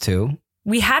phones too.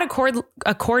 We had a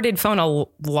corded phone I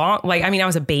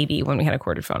was a baby when we had a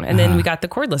corded phone, and then we got the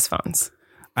cordless phones.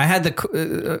 I had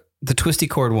the twisty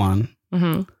cord one.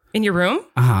 Mm-hmm. In your room?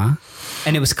 And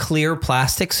it was clear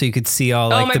plastic, so you could see all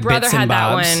like my the brother bits and had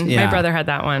bobs. that one. Yeah. My brother had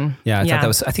that one. Yeah,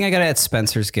 I think I got it at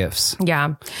Spencer's Gifts.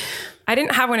 Yeah. I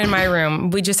didn't have one in my room.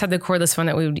 We just had the cordless phone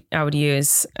that I would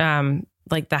use,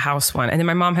 like the house one. And then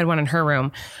my mom had one in her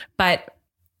room. But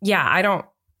yeah,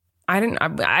 talking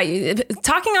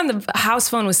on the house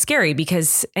phone was scary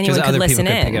because anyone could listen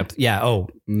in. Yeah.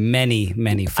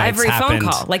 Many fights every happened. phone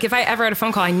call. Like if I ever had a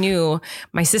phone call, I knew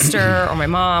my sister or my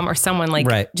mom or someone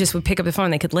just would pick up the phone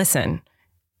and they could listen.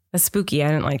 That's spooky. I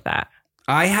didn't like that.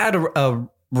 I had a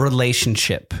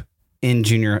relationship in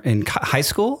high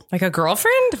school. Like a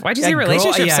girlfriend? Why'd you say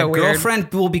relationship so weird?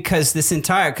 Girlfriend. Well, because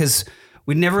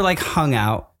we never like hung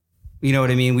out. You know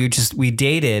what I mean? We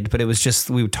dated, but it was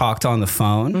just, we talked on the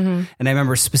phone. Mm-hmm. And I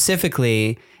remember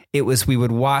specifically, we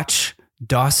would watch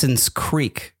Dawson's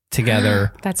Creek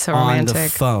together. That's so romantic. On the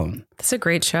phone. That's a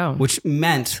great show. Which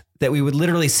meant that we would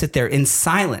literally sit there in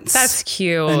silence. That's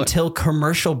cute. Until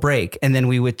commercial break. And then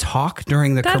we would talk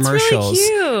during the commercials. Really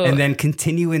cute. And then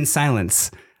continue in silence.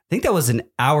 I think that was an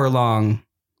hour-long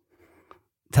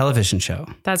television show.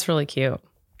 That's really cute.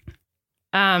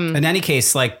 In any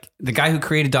case, like the guy who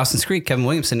created Dawson's Creek, Kevin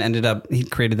Williamson, he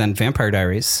created then Vampire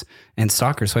Diaries and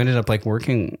Stalker. So I ended up like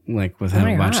working like with him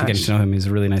a bunch and getting to know him. He's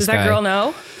a really nice guy. Does that girl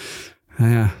know?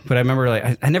 Yeah. But I remember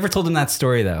like, I never told him that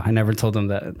story though. I never told him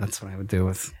that's what I would do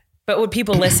with. But would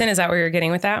people listen? Is that where you're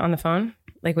getting with that on the phone?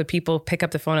 Like, would people pick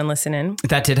up the phone and listen in?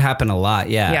 That did happen a lot.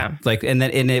 Yeah. Yeah. Like, and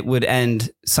it would end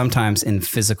sometimes in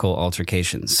physical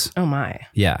altercations. Oh my.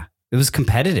 Yeah. It was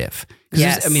competitive.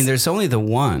 Yes. There's only the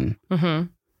one. Mm-hmm.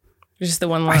 Just the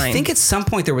one line. I think at some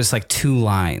point there was like 2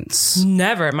 lines.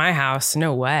 Never at my house.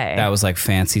 No way. That was like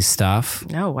fancy stuff.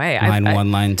 No way. Line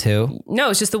 1, line 2.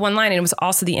 No, it's just the one line, and it was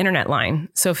also the internet line.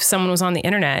 So if someone was on the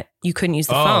internet, you couldn't use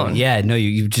the phone. Yeah. No,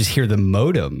 you just hear the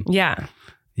modem. Yeah.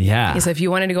 Yeah. So if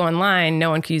you wanted to go online, no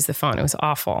one could use the phone. It was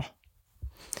awful.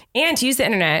 And to use the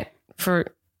internet, for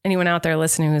anyone out there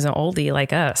listening who's an oldie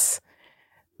like us,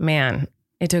 man,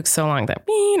 it took so long. That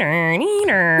wiener.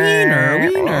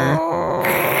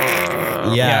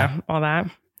 Yeah, all that.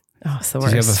 Oh, it's the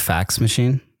worst. Did you have a fax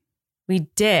machine? We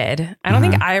did. I don't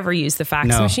think I ever used the fax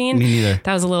machine. Me neither.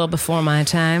 That was a little before my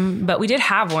time, but we did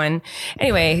have one.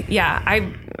 Anyway, yeah,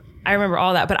 I remember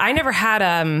all that, but I never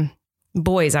had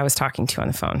boys I was talking to on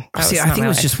the phone. I think it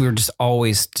was just we were just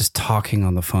always just talking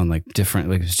on the phone, like different.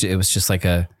 Like it was just like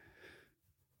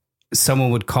someone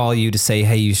would call you to say,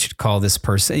 "Hey, you should call this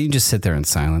person." You just sit there in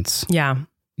silence. Yeah.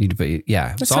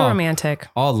 It's so romantic.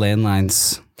 All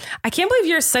landlines. I can't believe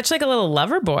you're such like a little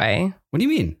lover boy. What do you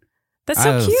mean? That's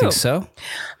so cute. I don't think so.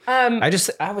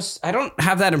 I don't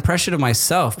have that impression of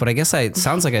myself, but I guess it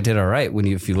sounds like I did all right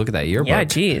if you look at that yearbook. Yeah,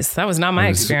 geez, that was not my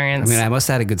experience. I mean, I must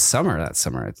have had a good summer that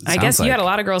summer. I guess you had a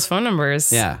lot of girls' phone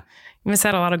numbers. Yeah. You must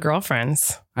have had a lot of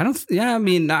girlfriends. I don't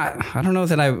know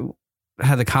that I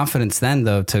had the confidence then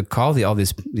though to call all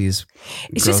these it's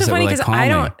just so funny because I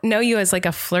don't know you as like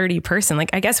a flirty person. Like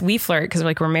I guess we flirt because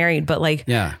we're married, but like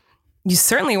you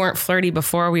certainly weren't flirty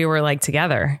before we were like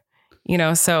together,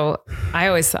 so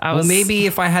I was maybe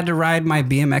if I had to ride my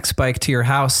BMX bike to your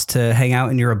house to hang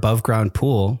out in your above ground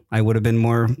pool, I would have been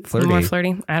more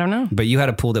flirty. I don't know, but you had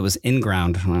a pool that was in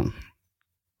ground.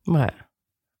 What?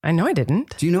 I know I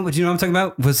didn't. Do you know what I'm talking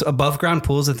about? Was above ground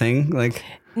pools a thing? Like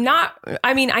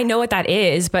I know what that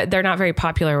is, but they're not very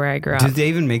popular where I grew up. Do they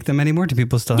even make them anymore? Do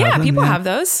people still have them? Yeah, people have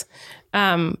those.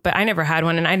 But I never had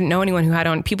one, and I didn't know anyone who had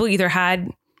one. People either had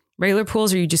regular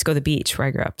pools or you just go to the beach where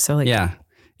I grew up. So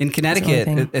in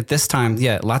Connecticut at this time,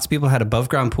 lots of people had above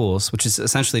ground pools, which is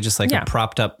essentially just like a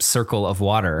propped up circle of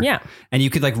water. Yeah. And you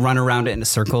could like run around it in a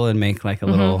circle and make like a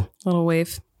little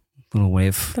wave. Little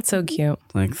wave. That's so cute.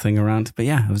 Like thing around. But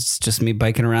yeah, it was just me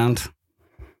biking around.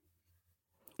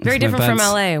 Very different from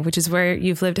LA, which is where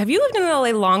you've lived. Have you lived in LA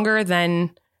longer than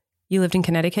you lived in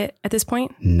Connecticut at this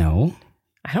point? No.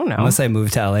 I don't know. Unless I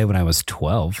moved to LA when I was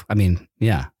 12. I mean,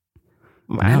 yeah.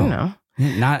 I don't know.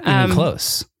 Not even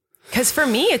close. Because for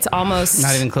me, it's almost...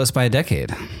 Not even close by a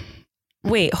decade.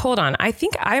 Wait, hold on. I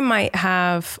think I might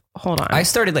have... Hold on. I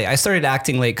started late. I started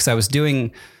acting late because I was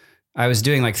doing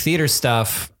like theater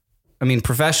stuff. I mean,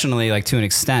 professionally, like to an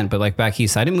extent, but like back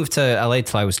east, I didn't move to LA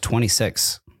till I was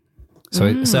 26.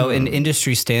 So in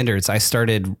industry standards, I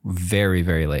started very,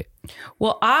 very late.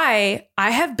 Well, I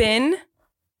have been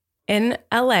in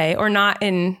LA, or not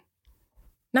in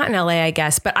LA, I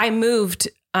guess, but I moved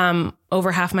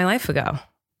over half my life ago.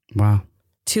 Wow.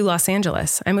 To Los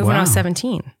Angeles. I moved when I was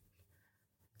 17.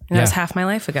 And that was half my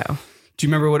life ago. Do you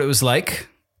remember what it was like?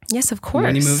 Yes, of course.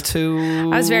 When you moved to...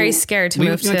 I was very scared to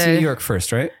move to... You went to New York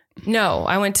first, right? No,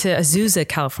 I went to Azusa,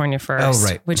 California first. Oh,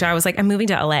 right. Which I was like, I'm moving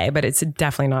to LA, but it's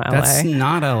definitely not LA. That's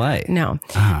not LA. No.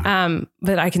 Uh-huh.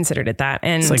 But I considered it that.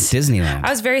 And it's like Disneyland. I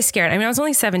was very scared. I mean, I was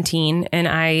only 17 and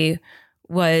I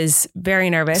was very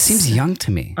nervous. It seems young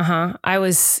to me. Uh-huh. I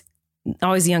was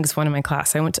always the youngest one in my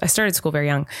class. I started school very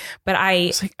young, but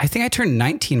I think I turned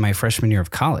 19 my freshman year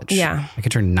of college. Yeah. I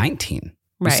could turn 19.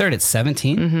 Right. You started at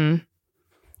 17? Mm-hmm.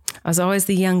 I was always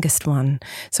the youngest one.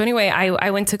 So anyway, I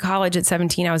went to college at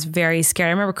 17. I was very scared.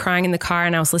 I remember crying in the car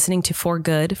and I was listening to For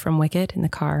Good from Wicked in the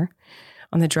car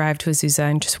on the drive to Azusa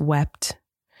and just wept.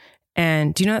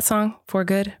 And do you know that song, For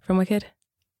Good from Wicked?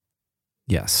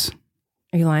 Yes.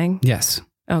 Are you lying? Yes.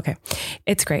 Okay.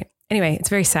 It's great. Anyway, it's a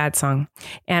very sad song.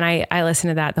 And I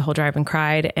listened to that the whole drive and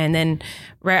cried. And then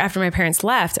right after my parents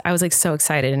left, I was like so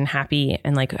excited and happy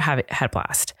and like had a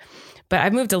blast. But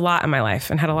I've moved a lot in my life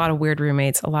and had a lot of weird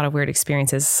roommates, a lot of weird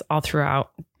experiences all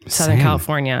throughout Southern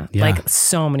California. Yeah. Like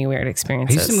so many weird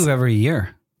experiences. I used to move every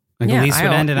year. Like the lease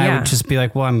would end and I would just be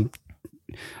like, well,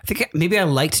 I think maybe I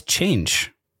liked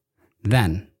change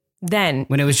then.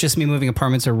 When it was just me moving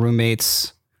apartments or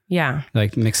roommates. Yeah.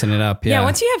 Like mixing it up. Yeah.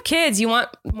 Once you have kids, you want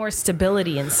more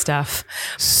stability and stuff.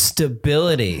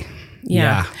 Stability.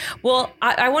 Yeah. Well,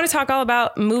 I want to talk all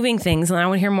about moving things, and I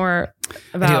want to hear more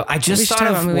about. I just thought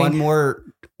of one more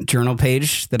journal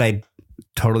page that I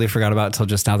totally forgot about until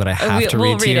just now that I have to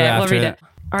read to you after. We'll read it.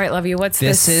 All right, love you. What's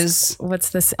this?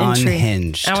 What's this entry?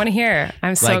 Unhinged. I want to hear.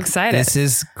 I'm so excited. This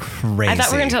is crazy. I thought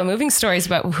we were going to tell moving stories,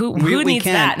 but who needs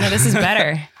that? No, this is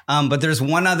better. But there's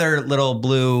one other little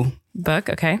blue book.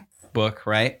 Okay. Book,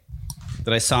 right?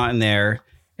 That I saw in there.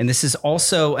 And this is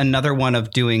also another one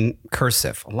of doing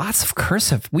cursive. Lots of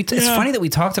cursive. It's funny that we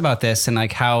talked about this and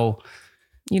like how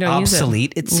you don't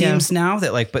obsolete it seems now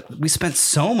that like, but we spent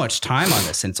so much time on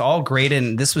this and it's all great.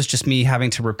 And this was just me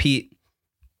having to repeat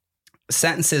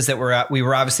sentences that we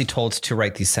were obviously told to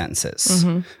write these sentences.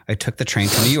 Mm-hmm. I took the train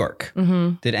to New York.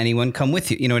 Mm-hmm. Did anyone come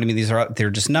with you? You know what I mean? They're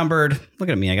just numbered. Look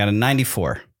at me. I got a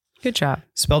 94. Good job.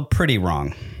 Spelled pretty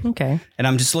wrong. Okay. And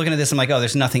I'm just looking at this. I'm like, oh,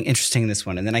 there's nothing interesting in this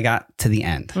one. And then I got to the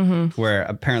end where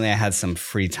apparently I had some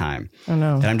free time. Oh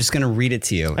no. And I'm just going to read it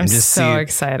to you. I'm just so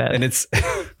excited. And it's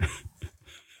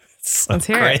so Let's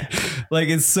hear it. Like,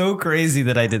 it's so crazy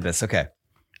that I did this. Okay.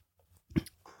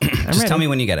 Just ready. Tell me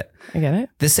when you get it. I get it.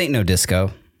 This ain't no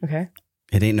disco. Okay.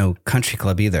 It ain't no country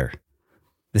club either.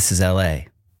 This is LA.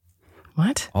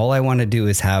 What? All I want to do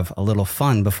is have a little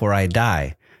fun before I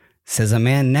die, says a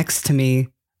man next to me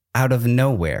out of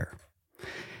nowhere.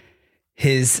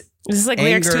 His This is like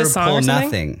lyrics to a song or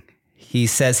something? Nothing. He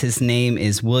says his name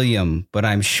is William, but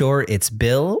I'm sure it's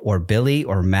Bill or Billy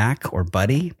or Mac or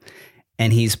Buddy.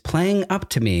 And he's playing up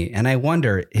to me, and I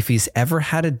wonder if he's ever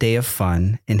had a day of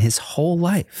fun in his whole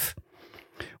life.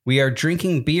 We are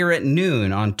drinking beer at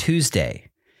noon on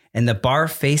Tuesday, and the bar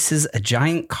faces a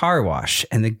giant car wash,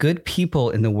 and the good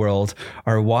people in the world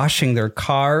are washing their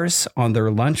cars on their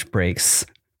lunch breaks.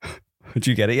 Did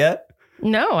you get it yet?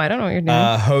 No, I don't know what you're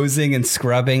doing. Hosing and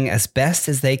scrubbing as best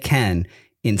as they can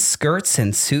in skirts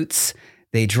and suits.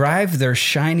 They drive their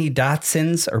shiny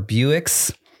Datsuns or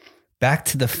Buicks back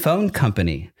to the phone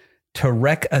company to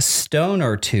wreck a stone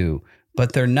or two,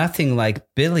 but they're nothing like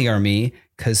Billy or me,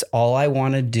 because all I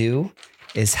want to do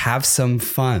is have some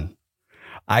fun.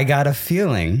 I got a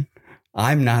feeling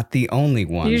I'm not the only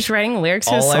one. You're just writing lyrics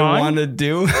to a song? All I want to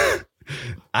do,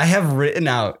 I have written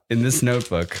out in this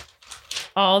notebook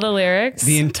all the lyrics?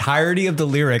 The entirety of the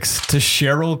lyrics to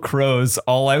Sheryl Crow's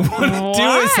All I Want to Do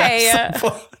Is Have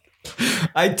Some Fun.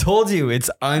 I told you it's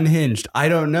unhinged. I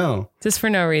don't know. Just for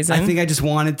no reason. I think I just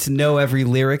wanted to know every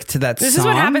lyric to that song. This is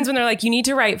what happens when they're like, you need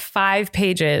to write 5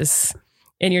 pages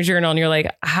in your journal. And you're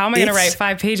like, how am I going to write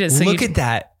 5 pages? So look at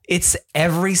that. It's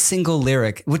every single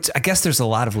lyric, which I guess there's a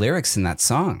lot of lyrics in that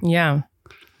song. Yeah.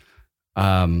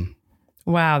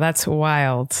 Wow, that's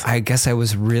wild. I guess I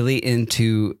was really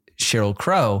into Sheryl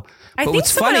Crow. I think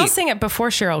someone else sang it before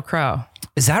Sheryl Crow.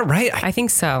 Is that right? I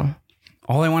think so.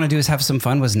 All I Want to Do Is Have Some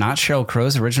Fun was not Sheryl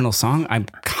Crow's original song. I'm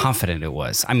confident it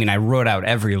was. I mean, I wrote out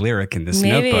every lyric in this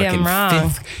notebook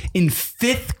in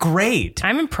fifth grade.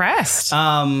 I'm impressed.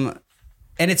 And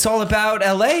it's all about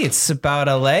LA. It's about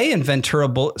LA and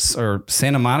Ventura or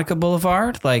Santa Monica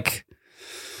Boulevard. Like,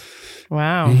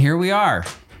 wow. And here we are,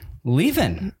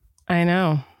 leaving. I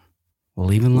know.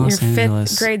 Leaving Los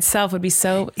Angeles. Your 5th grade self would be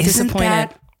so Isn't disappointed.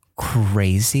 That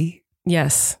crazy?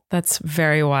 Yes, that's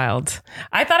very wild.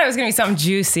 I thought it was going to be something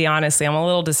juicy, honestly. I'm a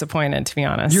little disappointed, to be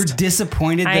honest. You're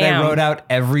disappointed that I wrote out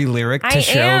every lyric to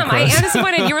Sheryl Crow? I am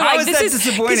disappointed. You were like, this is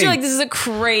disappointing. You're like, this is the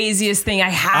craziest thing. I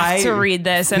have to read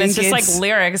this. And it's just like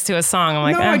lyrics to a song. I'm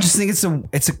like, no, I just think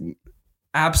it's a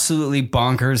absolutely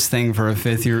bonkers thing for a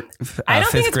fifth grade. I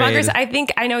don't think it's bonkers. I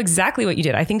think I know exactly what you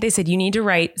did. I think they said you need to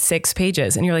write 6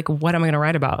 pages. And you're like, what am I going to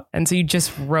write about? And so you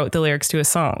just wrote the lyrics to a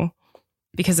song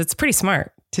because it's pretty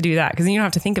smart to do that because you don't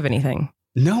have to think of anything.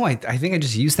 No, I think I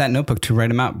just used that notebook to write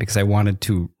them out because I wanted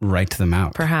to write them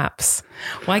out. Perhaps.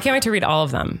 Well, I can't wait to read all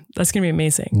of them. That's going to be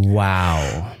amazing.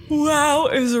 Wow. Wow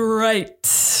is right.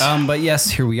 But yes,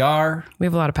 here we are. We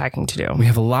have a lot of packing to do. We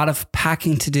have a lot of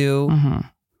packing to do. Mm-hmm.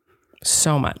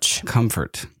 So much.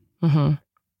 Comfort. Mm-hmm.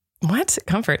 What?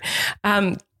 Comfort.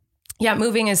 Yeah,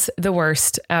 moving is the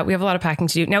worst. We have a lot of packing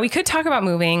to do. Now, we could talk about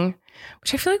moving,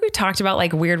 which I feel like we've talked about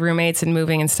like weird roommates and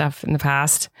moving and stuff in the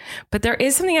past. But there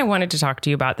is something I wanted to talk to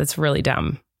you about that's really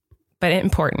dumb, but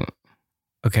important.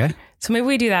 Okay. So maybe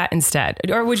we do that instead.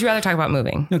 Or would you rather talk about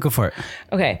moving? No, go for it.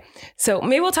 Okay. So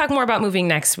maybe we'll talk more about moving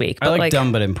next week. But I like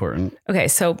dumb but important. Okay.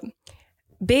 So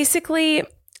basically,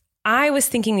 I was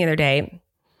thinking the other day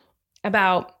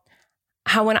about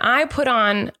how when I put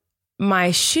on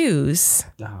my shoes,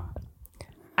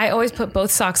 I always put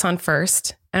both socks on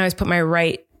first, and I always put my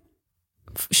right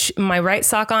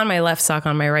sock on, my left sock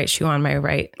on, my right shoe on, my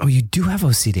right. Oh, you do have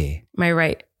OCD. My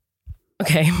right.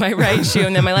 Okay, my right shoe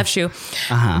and then my left shoe.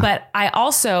 But I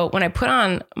also, when I put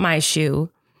on my shoe,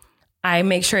 I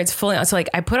make sure it's fully on. So like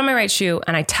I put on my right shoe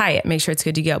and I tie it, make sure it's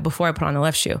good to go before I put on the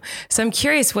left shoe. So I'm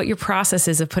curious what your process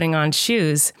is of putting on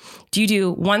shoes. Do you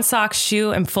do one sock,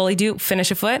 shoe, and fully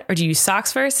finish a foot? Or do you use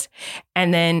socks first?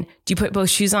 And then do you put both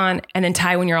shoes on and then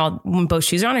tie when both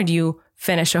shoes are on? Or do you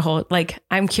finish a whole, like,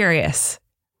 I'm curious.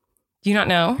 Do you not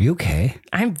know? Are you okay?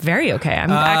 I'm very okay.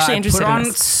 I'm actually interested in this. Put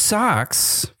on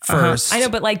socks first. I know,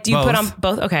 but like, do you put on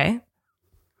both? Okay.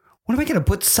 What am I going to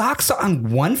put socks on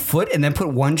one foot and then put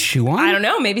one shoe on? I don't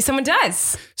know. Maybe someone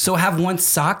does. So have one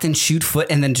socked and shoed foot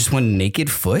and then just one naked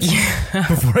foot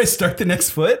before I start the next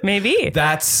foot? Maybe.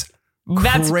 That's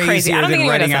crazy. I don't think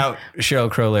writing out Sheryl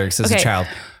Crow lyrics as a child.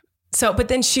 So, but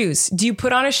then shoes. Do you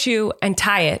put on a shoe and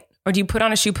tie it? Or do you put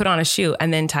on a shoe,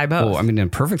 and then tie both? Oh, I mean, in a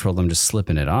perfect world, I'm just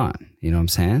slipping it on. You know what I'm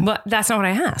saying? But that's not what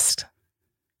I asked.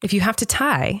 If you have to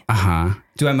tie. Am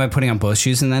I putting on both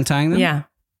shoes and then tying them? Yeah.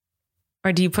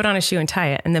 Or do you put on a shoe and tie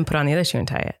it and then put on the other shoe and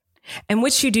tie it? And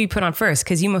which shoe do you put on first?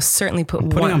 Because you most certainly put one.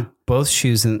 Putting on both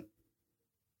shoes and...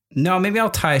 No, maybe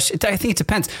I'll tie I think it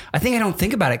depends. I think I don't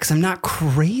think about it because I'm not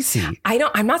crazy.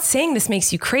 I'm not saying this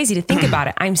makes you crazy to think about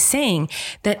it. I'm saying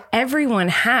that everyone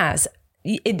has...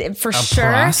 for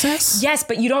sure. Process? Yes,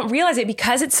 but you don't realize it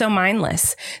because it's so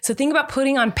mindless. So think about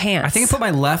putting on pants. I think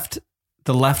I put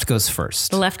the left goes first.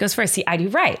 The left goes first. See, I do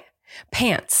right.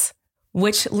 Pants.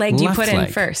 Which leg do you put in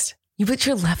first? You put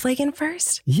your left leg in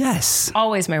first? Yes.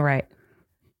 Always my right.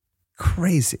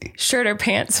 Crazy. Shirt or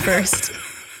pants first?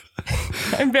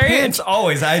 I'm very... Pants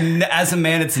always. As a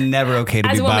man, it's never okay to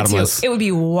be bottomless. Too, it would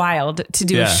be wild to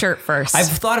do a shirt first. I've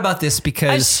thought about this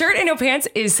because... A shirt and no pants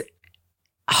is...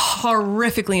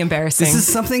 horrifically embarrassing. This is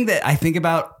something that I think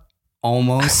about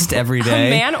almost every day. A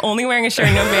man only wearing a shirt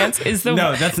and no pants is the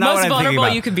that's not most what I'm vulnerable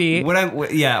about. you could be. What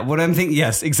I'm thinking,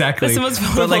 yes, exactly. That's the most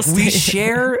vulnerable But like state. we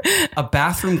share a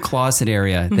bathroom closet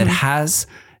area that has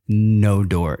no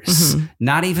doors,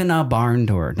 not even a barn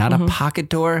door, not a pocket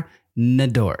door, no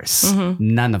doors,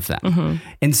 none of them.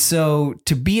 And so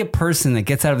to be a person that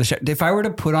gets out of the shower, if I were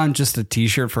to put on just a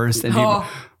t-shirt first and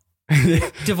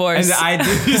divorce.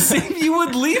 And you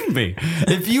would leave me.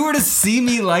 If you were to see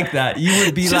me like that, you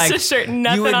would be just like... Just a shirt,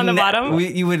 nothing on the bottom?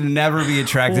 You would never be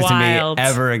attracted to me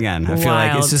ever again. I feel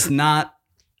like it's just not...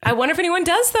 I wonder if anyone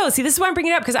does though. See, this is why I'm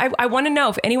bringing it up because I want to know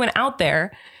if anyone out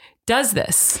there does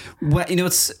this. Well,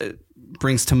 it's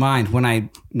brings to mind when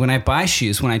I buy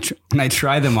shoes, when I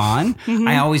try them on,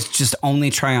 I always just only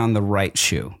try on the right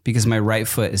shoe because my right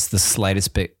foot is the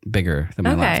slightest bit bigger than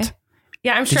my left.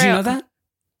 Yeah, I'm sure. Did you know that?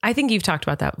 I think you've talked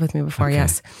about that with me before. Okay.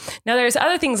 Yes. Now there's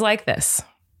other things like this.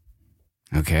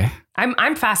 Okay.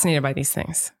 I'm fascinated by these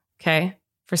things. Okay.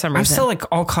 For some reason. I'm still like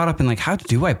all caught up in like, how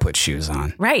do I put shoes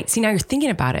on? Right. See, now you're thinking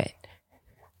about it.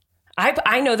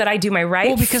 I know that I do my right.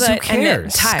 Well, because who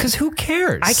cares? Because who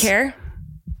cares? I care.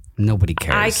 Nobody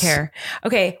cares. I care.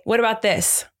 Okay. What about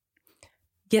this?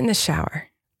 Get in the shower.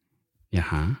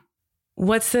 Yeah.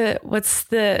 What's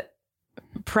the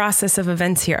process of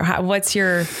events here? What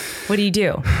do you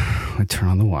do? I turn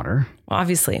on the water. Well,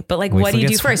 obviously. But like, what do you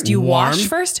do first? Do you wash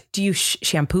first? Do you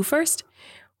shampoo first?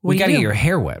 You got to get your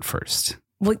hair wet first.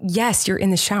 Well, yes, you're in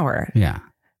the shower. Yeah.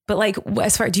 But like,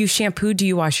 as far, do you shampoo? Do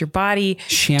you wash your body?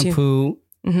 Shampoo,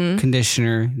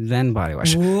 conditioner, then body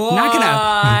wash. What? Not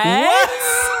gonna.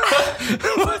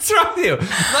 What? What's wrong with you?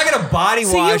 I'm not gonna body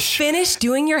wash. So you finish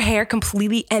doing your hair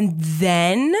completely and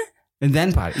then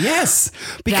body. Yes,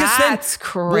 because that's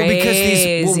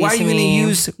crazy. Why are you going to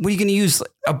use? What are you going to use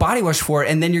a body wash for?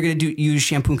 And then you're going to use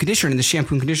shampoo and conditioner, and the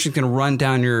shampoo and conditioner is going to run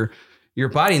down your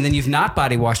body, and then you've not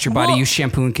body washed your body. You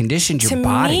shampoo and conditioned your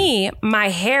body. To me, my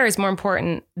hair is more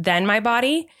important than my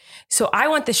body. So I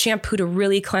want the shampoo to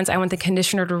really cleanse. I want the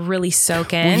conditioner to really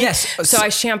soak in. Well, yes. So I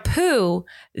shampoo,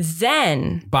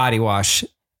 then body wash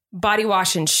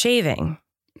and shaving.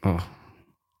 Oh.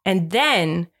 And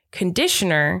then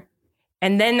conditioner.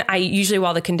 And then I usually,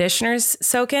 while the conditioner's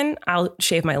soaking, I'll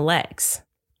shave my legs.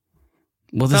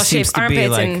 Well, this seems to be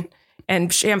like...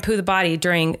 and shampoo the body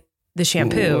during the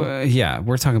shampoo. Yeah,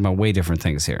 we're talking about way different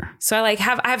things here. So I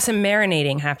have some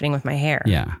marinating happening with my hair.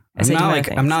 Yeah.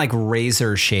 I'm not like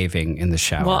razor shaving in the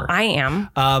shower. Well, I am.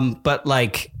 But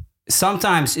like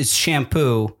sometimes it's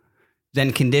shampoo,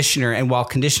 then conditioner, and while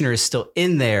conditioner is still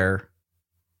in there,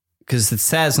 because it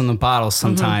says on the bottle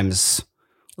sometimes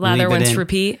lather, rinse,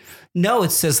 repeat. No,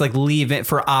 it says like leave it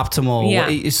for optimal. Yeah.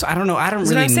 I don't know. I don't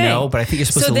really know, but I think you're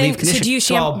supposed to leave conditioner. So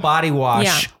do you I'll body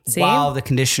wash while the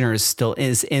conditioner is still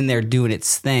in there doing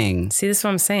its thing. See, this is what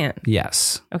I'm saying.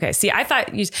 Yes. Okay. See, I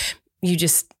thought you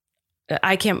just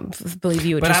I can't believe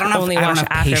you would But just I don't only have, I wash don't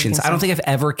have after patience. everything's I don't done. think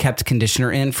I've ever kept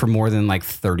conditioner in for more than like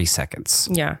 30 seconds.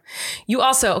 Yeah. You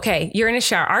also, okay, you're in a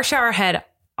shower. Our shower head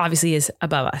obviously is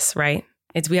above us, right?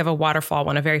 We have a waterfall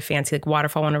one, a very fancy like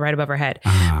waterfall one right above our head.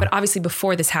 But obviously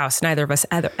before this house, neither of us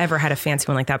ever had a fancy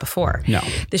one like that before. No.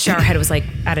 The shower head was like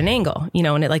at an angle, you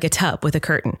know, and it like a tub with a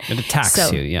curtain. It attacks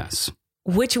So, you, yes.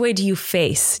 Which way do you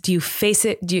face? Do you face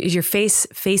it? Is your face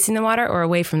facing the water or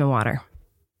away from the water?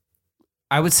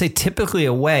 I would say typically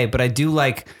away, but I do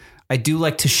like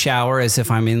to shower as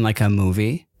if I'm in like a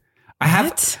movie.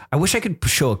 I wish I could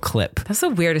show a clip. That's the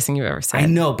weirdest thing you've ever said. I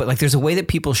know, but like there's a way that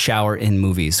people shower in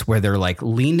movies where they're like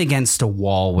leaned against a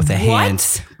wall with a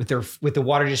hand with the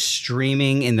water just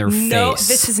streaming in their face. No,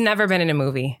 this has never been in a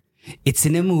movie. It's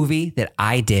in a movie that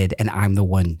I did and I'm the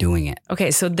one doing it.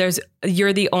 Okay, so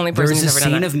you're the only person There's who's a ever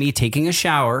done scene that. of me taking a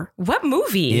shower What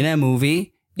movie? in a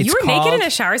movie. You were naked in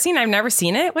a shower scene? I've never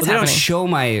seen it. What's They don't happening? show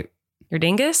my Your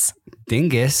dingus?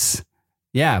 dingus.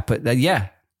 Yeah, but yeah,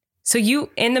 So you,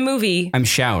 in the movie, I'm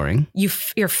showering.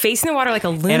 you're facing the water like a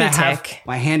And I have lunatic.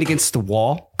 my hand against the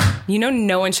wall. You know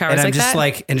no one showers And I'm like just that?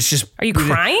 like, and it's just. Are you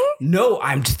crying? No,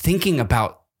 I'm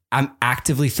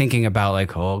actively thinking about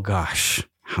like, oh gosh,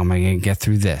 how am I going to get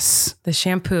through this? The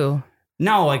shampoo.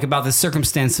 No, like about the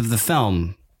circumstance of the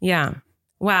film. Yeah.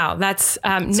 Wow. That's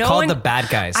It's no called one. The Bad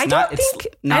Guys. I don't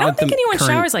think anyone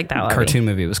showers like that, Larry. Cartoon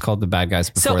movie. It was called The Bad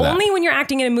Guys before So that. only when you're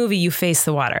acting in a movie, you face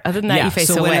the water. Other than that, you face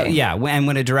so away.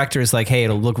 when a director is like, hey,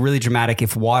 it'll look really dramatic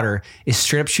if water is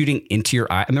straight up shooting into your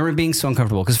eye. I remember being so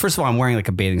uncomfortable because first of all, I'm wearing like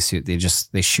a bathing suit.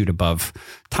 They shoot above.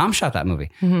 Tom shot that movie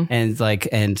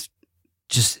and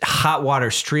just hot water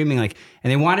streaming and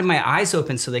they wanted my eyes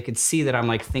open so they could see that I'm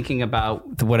like thinking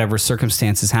about whatever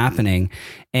circumstance is happening.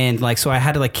 And like, so I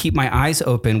had to like keep my eyes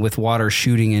open with water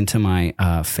shooting into my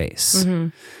face.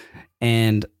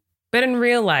 And But in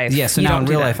real life, yeah, so you now don't in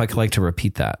do real that. life, I could like to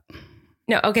repeat that.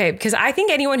 No, okay, because I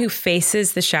think anyone who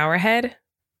faces the shower head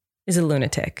is a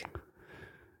lunatic.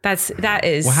 That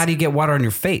is Well, how do you get water on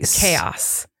your face?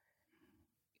 chaos.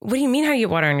 What do you mean? How do you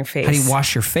get water on your face? How do you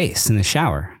wash your face in the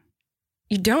shower?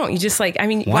 You don't. You just What?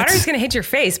 water is going to hit your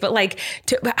face, but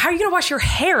how are you going to wash your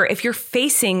hair if you're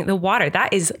facing the water?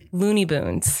 That is Looney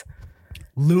Boons.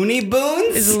 Looney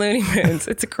Boons? It's Looney Boons.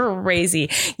 It's crazy.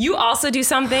 You also do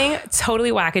something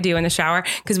totally wackadoo in the shower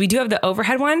because we do have the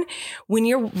overhead one. When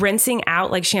you're rinsing out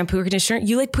like shampoo or conditioner,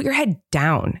 you like put your head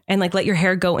down and like let your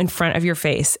hair go in front of your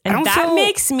face. And I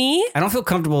don't feel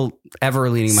comfortable ever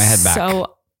leaning my head back.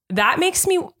 So that makes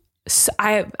me... So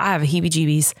I have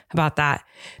heebie-jeebies about that.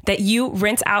 That you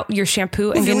rinse out your shampoo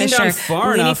and if you lean conditioner down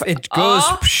far enough, it goes.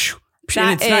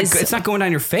 And that it's not going down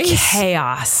your face.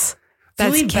 chaos. If you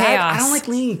That's lean chaos. back, I don't like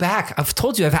leaning back. I've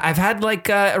told you, I've had like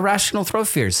irrational throat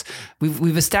fears.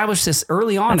 We've established this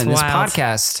early on That's in this wild.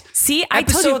 podcast. See, I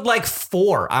told you. Episode like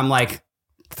 4, I'm like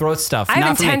throat stuff. I have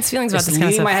not for me. intense feelings about Just this kind of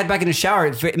leaning my stuff. head back in the shower,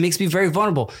 it makes me very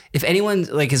vulnerable. If anyone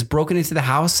like has broken into the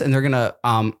house and they're gonna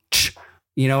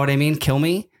you know what I mean, kill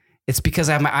me. It's because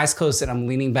I have my eyes closed and I'm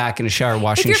leaning back in a shower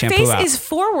washing If your shampoo face out. is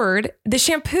forward, the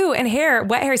shampoo and hair,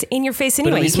 wet hair is in your face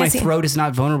anyway. But at least You my can't see- throat is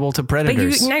not vulnerable to But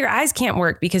predators. now your eyes can't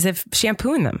work because of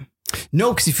shampoo in them.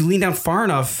 No, because if you lean down far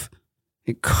enough,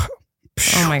 it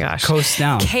Oh my gosh. coasts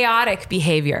down. Chaotic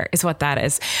behavior is what that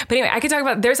is. But anyway, I could talk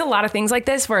about, there's a lot of things like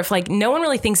this where if like no one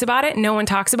really thinks about it, no one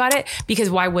talks about it because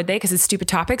why would they? Because it's stupid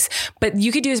topics. But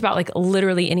you could do this about like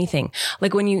literally anything.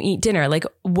 Like when you eat dinner, like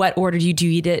what order do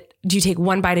you eat it? Do you take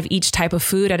one bite of each type of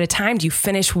food at a time? Do you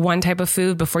finish one type of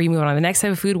food before you move on to the next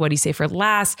type of food? What do you say for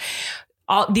last?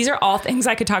 These are all things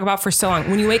I could talk about for so long.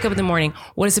 When you wake up in the morning,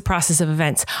 what is the process of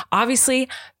events? Obviously,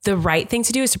 the right thing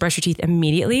to do is to brush your teeth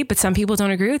immediately, but some people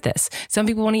don't agree with this. Some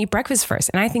people want to eat breakfast first,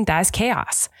 and I think that is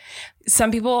chaos.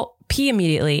 Some people pee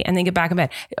immediately and then get back in bed.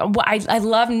 I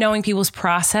love knowing people's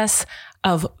process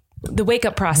of the wake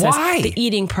up process, Why? the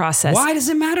eating process. Why does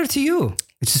it matter to you?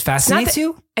 It just fascinates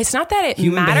you? It's not that it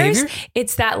Human matters. behavior?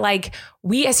 It's that like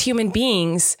we as human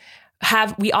beings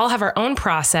we all have our own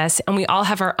process and we all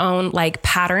have our own like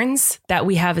patterns that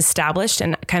we have established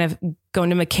and kind of go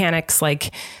into mechanics.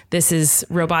 Like this is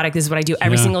robotic. This is what I do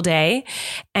every single day.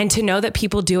 And to know that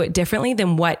people do it differently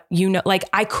than what you know, like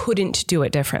I couldn't do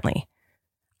it differently.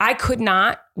 I could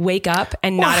not wake up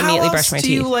and not immediately brush my teeth.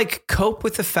 Do you like cope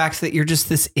with the fact that you're just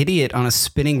this idiot on a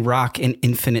spinning rock in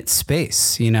infinite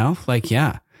space? You know, like,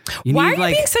 yeah. Why are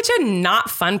you being such a not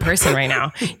fun person right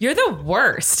now? You're the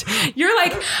worst. You're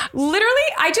like, literally,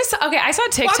 I saw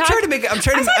TikTok. Well, I'm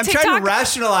trying to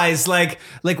rationalize like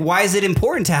why is it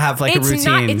important to have like a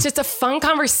routine? It's just a fun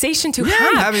conversation to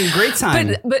have. I'm having a great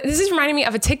time. But this is reminding me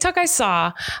of a TikTok I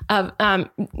saw of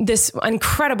this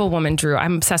incredible woman, Drew.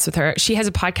 I'm obsessed with her. She has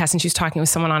a podcast and she's talking with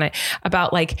someone on it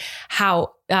about like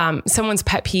how someone's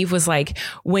pet peeve was like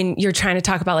when you're trying to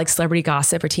talk about like celebrity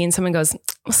gossip or tea and someone goes,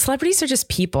 well, celebrities are just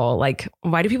people. Like,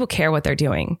 why do people care what they're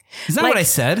doing? Is that what I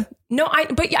said? No,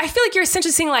 but I feel like you're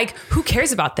essentially saying like, who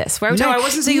cares about this? I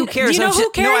wasn't saying who cares. Do you know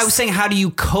who cares? No, I was saying, how do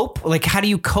you cope? Like, how do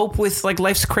you cope with like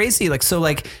life's crazy? Like, so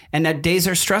like, and that days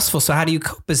are stressful. So how do you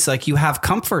cope? It's like you have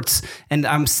comforts. And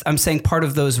I'm saying part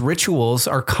of those rituals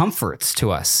are comforts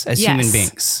to us as human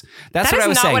beings. That's what I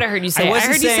was saying. That's not what I heard you say. I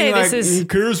heard you say like, this is. Who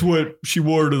cares what she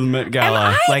wore to the Met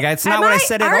Gala? It's not what I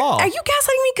said at all. Are you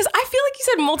gaslighting me? Because I feel like you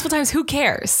said multiple times, who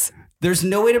cares? There's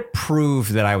no way to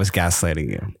prove that I was gaslighting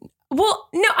you. Well,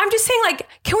 no, I'm just saying, like,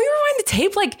 can we rewind the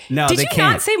tape? Like, no, did you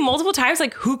not say multiple times,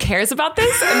 like, who cares about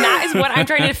this? And that is what I'm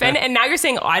trying to defend. And now you're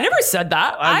saying, oh, I never said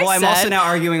that. I'm also now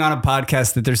arguing on a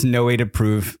podcast that there's no way to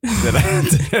prove that I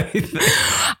did anything.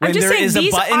 When there is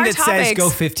a button that says go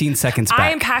 15 seconds back.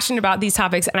 I am passionate about these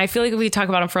topics, and I feel like we talk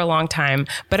about them for a long time.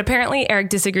 But apparently, Eric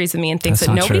disagrees with me and thinks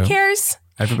that nobody cares.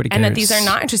 Everybody cares. And that these are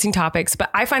not interesting topics,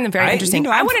 but I find them very interesting.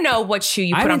 I want to know what shoe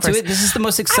you put on first. This is the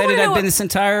most excited I've been this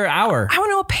entire hour. I want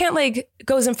to know what pant leg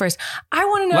goes in first. I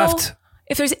want to know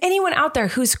if there's anyone out there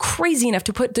who's crazy enough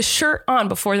to put the shirt on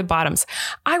before the bottoms.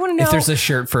 I want to know if there's a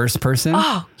shirt first person.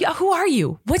 Oh, yeah. Who are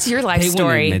you? What's your life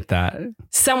story? They wouldn't admit that.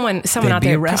 Someone They'd out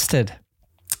there. be arrested.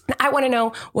 I want to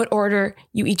know what order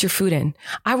you eat your food in.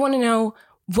 I want to know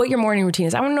what your morning routine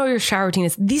is. I want to know what your shower routine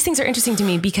is. These things are interesting to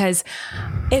me because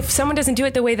if someone doesn't do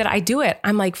it the way that I do it,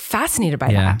 I'm like fascinated by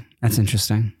that. Yeah, that's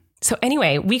interesting. So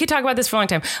anyway, we could talk about this for a long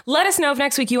time. Let us know if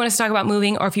next week you want us to talk about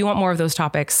moving or if you want more of those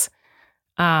topics.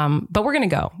 But we're going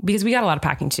to go because we got a lot of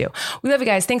packing to do. We love you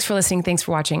guys. Thanks for listening. Thanks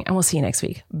for watching. And we'll see you next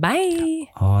week. Bye.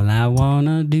 All I want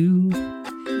to do.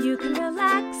 You can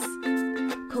relax.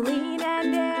 Colleen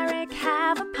and Eric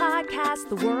have a podcast.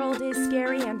 The world is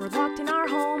scary and we're locked in our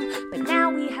home. But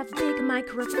now we have big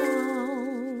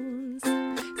microphones.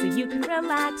 So you can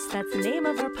relax. That's the name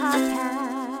of our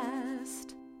podcast.